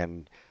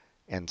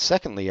 And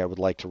secondly, I would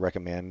like to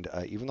recommend,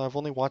 even though I've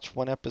only watched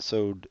one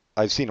episode,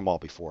 I've seen them all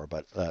before,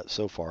 but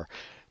so far,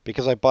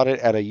 because I bought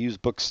it at a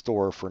used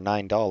bookstore for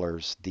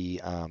 $9,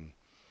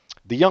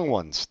 the Young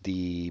Ones,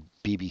 the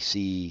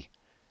BBC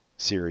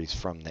series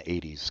from the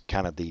 80s,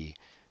 kind of the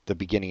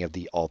beginning of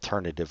the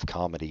alternative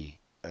comedy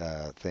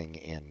thing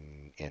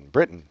in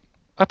Britain.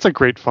 That's a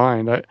great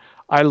find.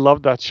 I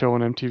loved that show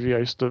on MTV. I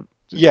used to,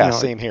 Yeah,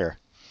 same here.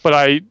 but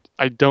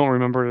I don't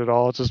remember it at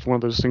all. It's just one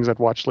of those things I'd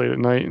watch late at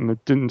night, and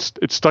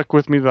it stuck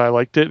with me that I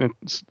liked it, and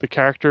it's the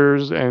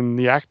characters and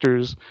the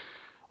actors,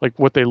 like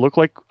what they look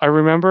like, I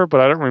remember, but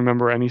I don't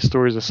remember any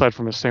stories aside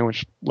from a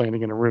sandwich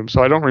landing in a room.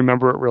 So I don't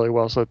remember it really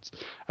well. So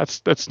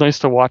that's nice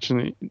to watch,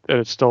 and that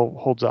it still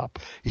holds up.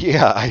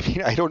 Yeah, I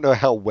mean, I don't know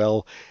how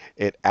well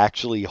it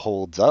actually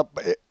holds up.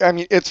 I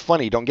mean, it's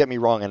funny, don't get me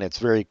wrong, and it's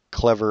very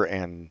clever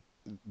and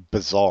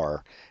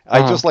bizarre.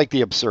 I Uh-huh. just like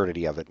the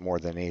absurdity of it more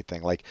than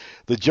anything. Like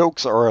the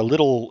jokes are a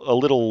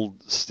little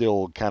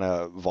still kind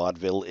of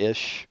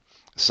vaudeville-ish,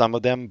 some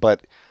of them,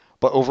 but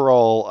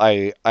overall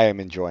I am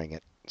enjoying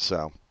it.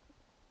 So,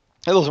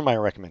 and those are my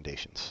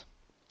recommendations.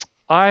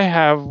 I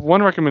have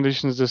one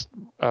recommendation is just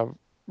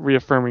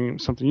reaffirming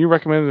something you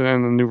recommended,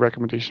 and a new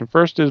recommendation.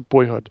 First is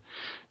Boyhood.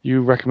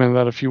 You recommended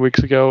that a few weeks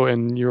ago,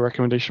 and your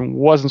recommendation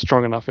wasn't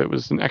strong enough. It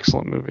was an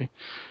excellent movie.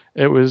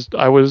 I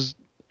was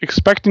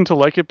expecting to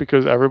like it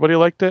because everybody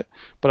liked it,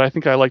 but I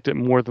think I liked it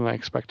more than I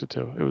expected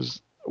to. It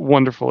was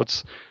wonderful.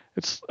 It's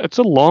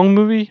a long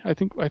movie. I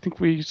think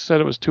we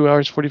said it was 2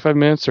 hours 45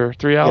 minutes or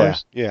 3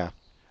 hours, Yeah.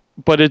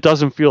 but it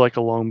doesn't feel like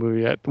a long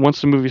movie.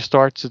 Once the movie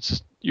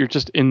starts, you're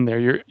just in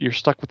there. You're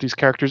stuck with these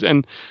characters,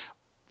 and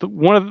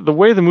one of the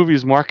way the movie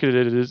is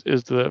marketed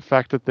is the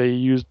fact that they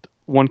used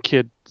one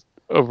kid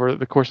over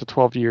the course of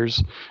 12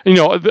 years. And,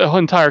 the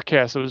entire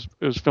cast, it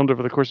was filmed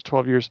over the course of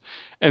 12 years,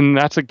 and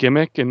that's a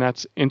gimmick, and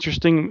that's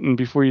interesting. And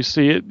before you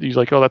see it, you're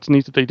like, oh, that's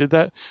neat that they did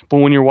that. But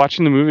when you're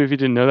watching the movie, if you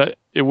didn't know that,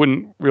 you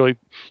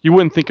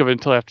wouldn't think of it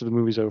until after the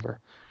movie's over.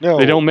 They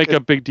No, don't make a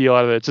big deal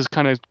out of it. It just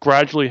kind of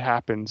gradually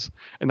happens,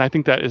 and I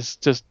think that is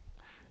just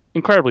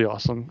incredibly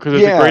awesome because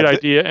it's a yeah, great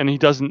idea, and he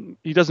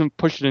doesn't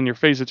push it in your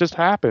face. It just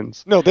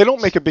happens. no, they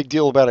don't make a big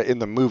deal about it in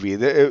the movie.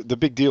 The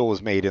big deal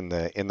was made in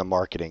the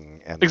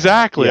marketing and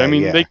Exactly. I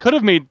mean, yeah. they could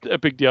have made a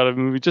big deal out of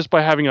the movie just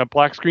by having a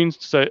black screen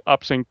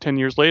up saying 10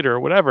 years later or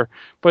whatever.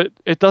 But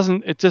it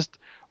doesn't.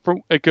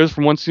 It goes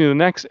from one scene to the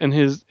next, and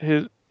his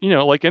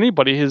like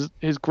anybody,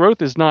 his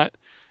growth is not.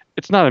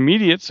 It's not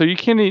immediate. So you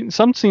can't.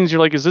 Some scenes you're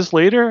like, is this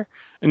later?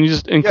 And you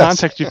just in Yes.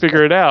 context you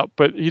figure it out.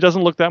 But he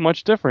doesn't look that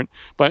much different.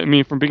 But I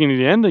mean, from beginning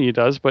to end, he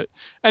does. But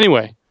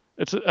anyway,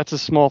 that's a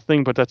small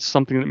thing, but that's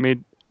something that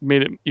made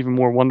it even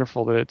more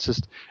wonderful, that it's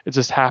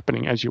just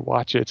happening as you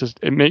watch it.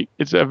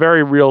 It's a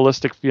very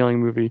realistic feeling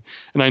movie,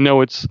 and I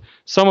know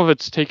some of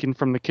it's taken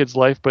from the kid's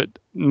life, but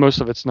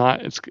most of it's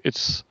not.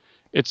 It's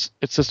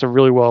just a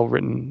really well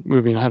written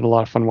movie, and I had a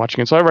lot of fun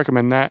watching it. So I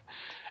recommend that.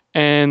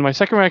 And my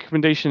second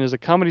recommendation is a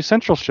Comedy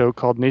Central show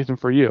called Nathan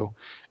for You,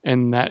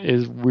 and that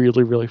is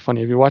really, really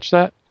funny. Have you watched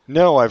that?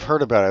 No, I've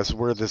heard about it. It's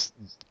where he's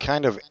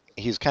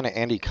kind of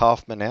Andy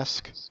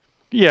Kaufman-esque.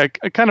 Yeah,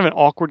 a kind of an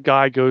awkward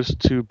guy goes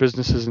to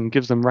businesses and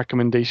gives them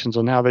recommendations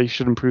on how they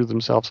should improve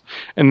themselves,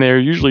 and they're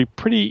usually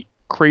pretty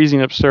crazy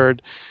and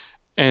absurd.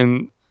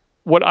 And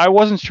what I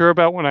wasn't sure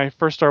about when I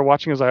first started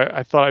watching is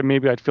I thought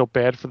maybe I'd feel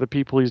bad for the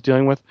people he's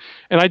dealing with,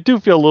 and I do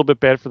feel a little bit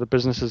bad for the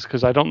businesses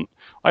because I don't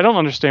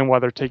understand why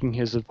they're taking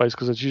his advice,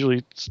 because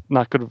it's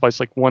not good advice.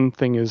 Like, one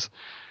thing is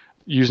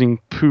using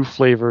poo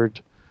flavored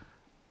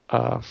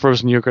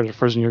frozen yogurt at a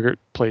frozen yogurt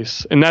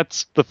place, and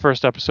that's the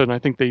first episode. And I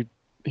think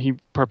he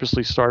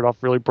purposely started off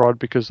really broad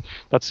because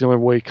that's the only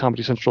way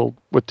Comedy Central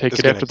would take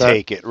It's it. going After to that,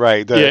 take it,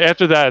 right? yeah,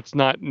 after that, it's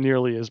not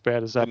nearly as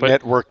bad as The that. But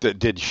network that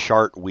did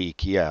Shark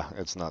Week, yeah,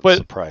 it's not But-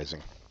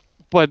 surprising.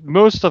 but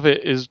most of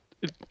it is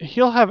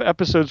he'll have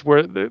episodes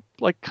where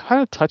like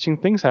kind of touching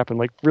things happen.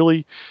 Like,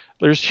 really,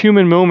 there's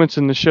human moments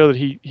in the show that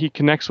he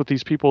connects with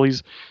these people.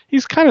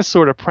 He's kind of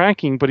sort of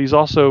pranking, but he's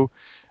also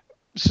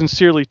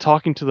sincerely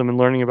talking to them and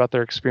learning about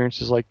their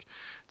experiences. Like,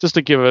 just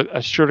to give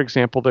a short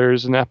example,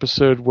 there's an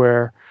episode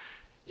where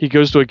he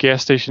goes to a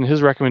gas station.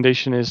 His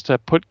recommendation is to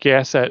put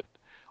gas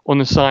on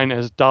the sign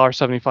as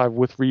 $1.75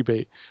 with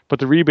rebate. But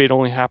the rebate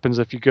only happens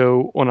if you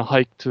go on a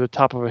hike to the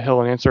top of a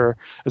hill and answer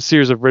a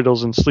series of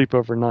riddles and sleep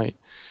overnight.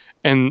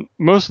 And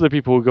most of the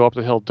people who go up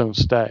the hill don't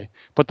stay.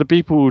 But the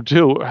people who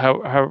do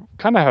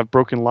have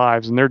broken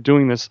lives, and they're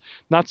doing this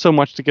not so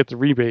much to get the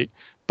rebate,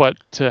 but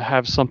to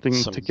have something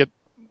to get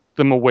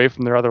them away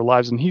from their other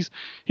lives. And he's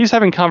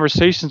having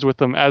conversations with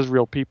them as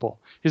real people.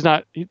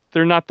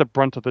 They're not the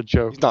brunt of the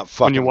joke. He's not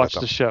fucking when you watch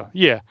the show.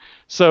 Yeah.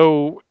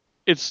 So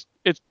he's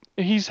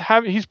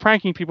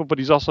pranking people, but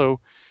he's not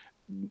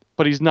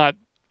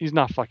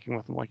fucking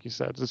with them, like you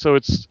said. So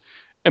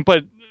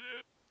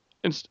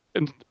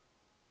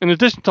in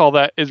addition to all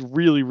that, is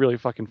really, really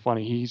fucking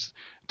funny. He's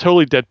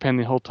totally deadpan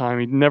the whole time.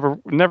 He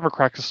never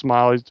cracks a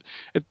smile.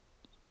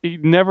 He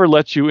never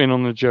lets you in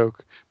on the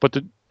joke, but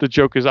the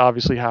joke is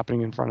obviously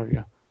happening in front of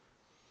you.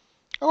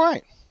 All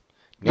right.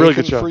 Nathan, really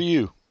good show. For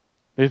you.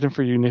 Nathan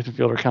for you, Nathan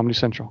Fielder, Comedy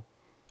Central.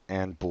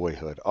 And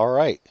Boyhood. All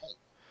right.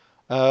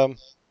 Well,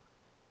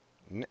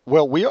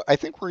 I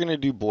think we're going to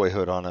do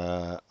Boyhood on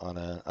a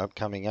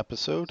upcoming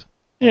episode.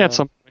 Yeah, at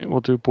some point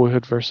we'll do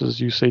Boyhood versus,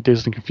 you say,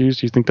 Dazed and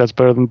Confused. Do you think that's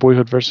better than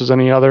Boyhood versus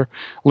any other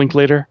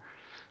Linklater?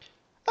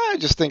 I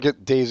just think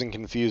Dazed and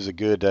Confused a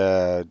good.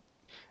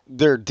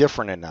 They're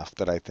different enough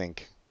that I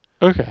think.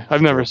 Okay,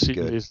 I've never seen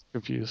Dazed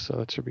and Confused, so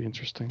that should be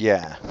interesting.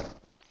 Yeah.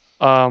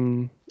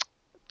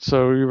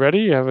 So you ready?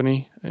 You have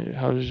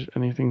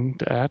anything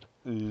to add?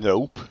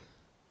 Nope.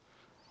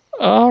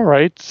 All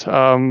right.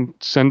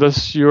 Send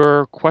us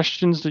your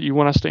questions that you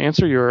want us to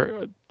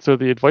answer. So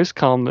the advice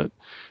column that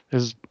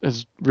has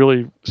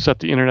really set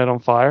the internet on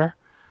fire.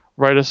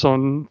 Write us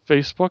on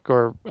Facebook,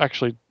 or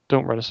actually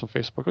don't write us on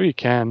Facebook. Well, you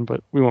can,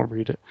 but we won't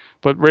read it.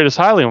 But rate us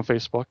highly on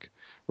Facebook.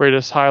 Like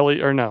us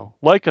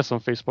on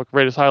Facebook.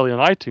 Rate us highly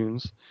on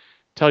iTunes.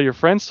 Tell your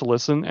friends to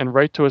listen, and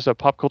write to us at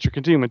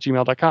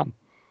popculturecontinuum@gmail.com.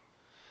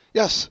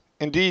 Yes,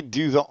 indeed,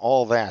 do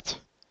all that.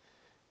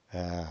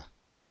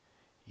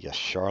 Yes,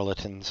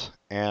 charlatans.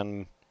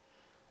 And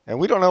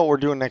we don't know what we're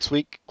doing next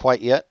week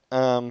quite yet,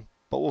 but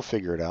we'll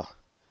figure it out.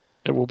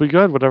 It will be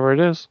good, whatever it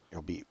is.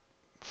 It'll be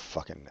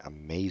fucking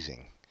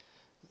amazing.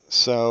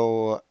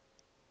 So,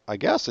 I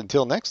guess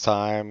until next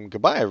time,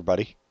 goodbye,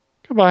 everybody.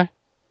 Goodbye.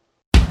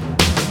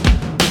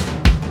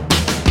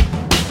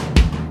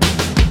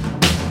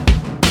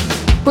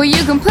 Well,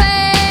 you can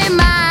play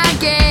my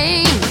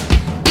game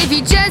if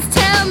you just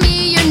tell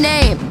me your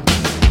name.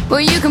 Well,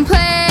 you can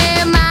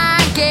play my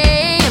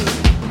game,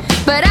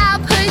 but I'll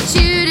put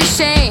you to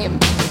shame.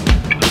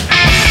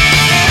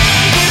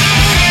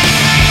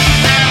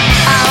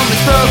 I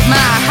almost broke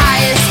my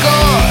highest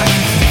score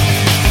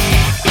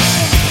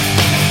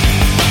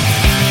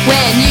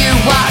when you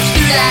walked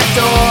through that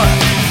door.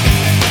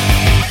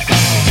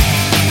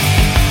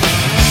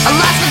 I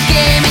lost the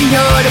game and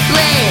you're to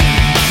blame.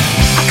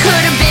 I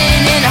could have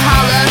been in a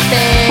Hall of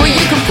Fame. Well,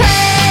 you can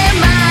play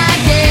my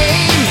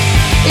game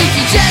if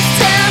you just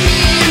tell me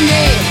your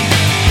name.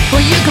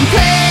 Well, you can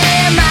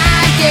play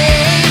my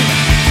game,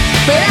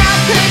 but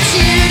I'll put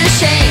you to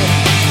shame.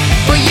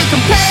 Well, you can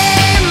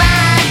play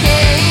my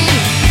game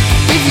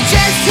if you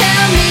just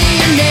tell me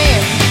your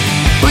name.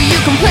 Well, you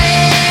can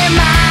play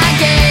my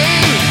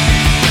game,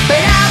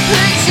 but I'll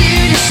put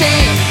you to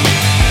shame.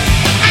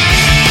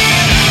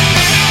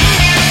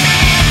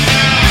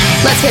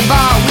 Let's hit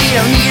ball, we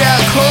don't need a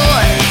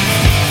court.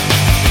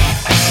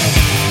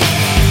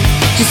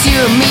 Just you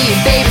and me,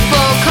 baby,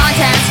 full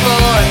contact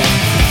sport.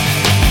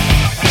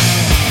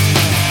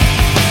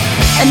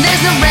 And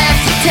there's no ref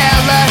to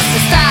tell us to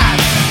stop,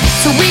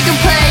 so we can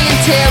play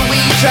until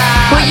we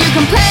drop. Well, you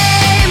can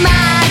play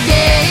my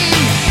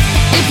game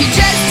if you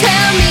just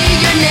tell me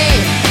your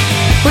name.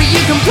 Well,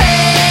 you can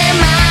play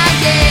my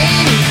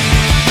game,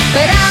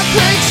 but I'll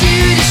put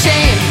you to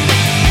shame.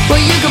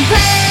 Well, you can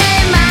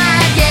play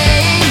my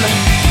game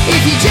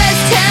if you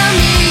just tell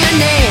me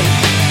your name.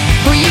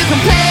 Well, you can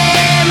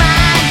play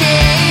my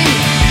game,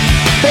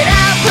 but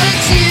I'll put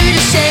you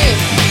to shame.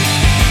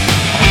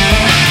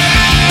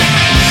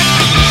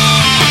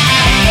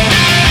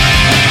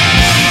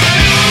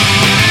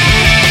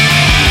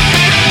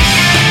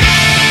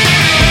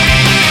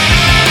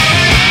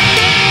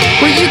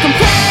 Well, you can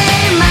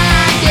play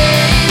my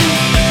game.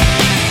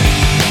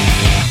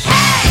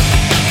 Hey!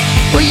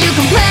 Well, you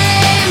can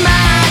play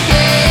my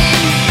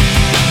game.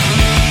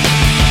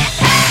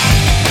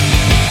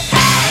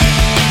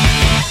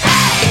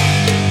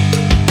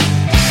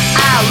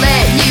 I'll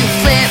let you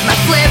flip my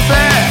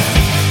flipper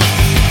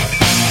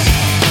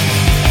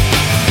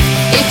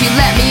if you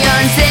let me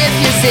unzip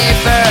your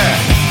zipper.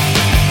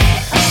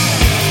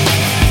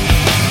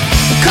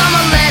 Come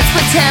on, let's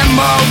put 10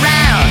 more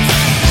rounds.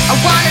 I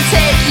wanna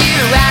take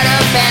you out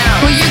of bounds.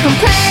 Well, you can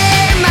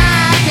play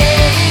my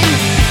game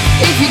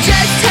if you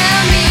just tell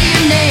me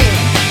your name.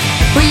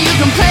 Well, you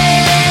can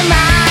play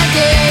my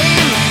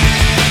game,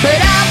 but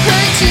I'll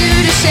put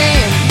you to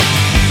shame.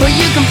 Well,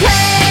 you can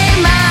play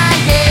my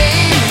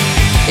game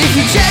if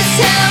you just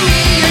tell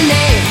me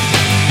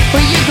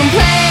you can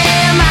play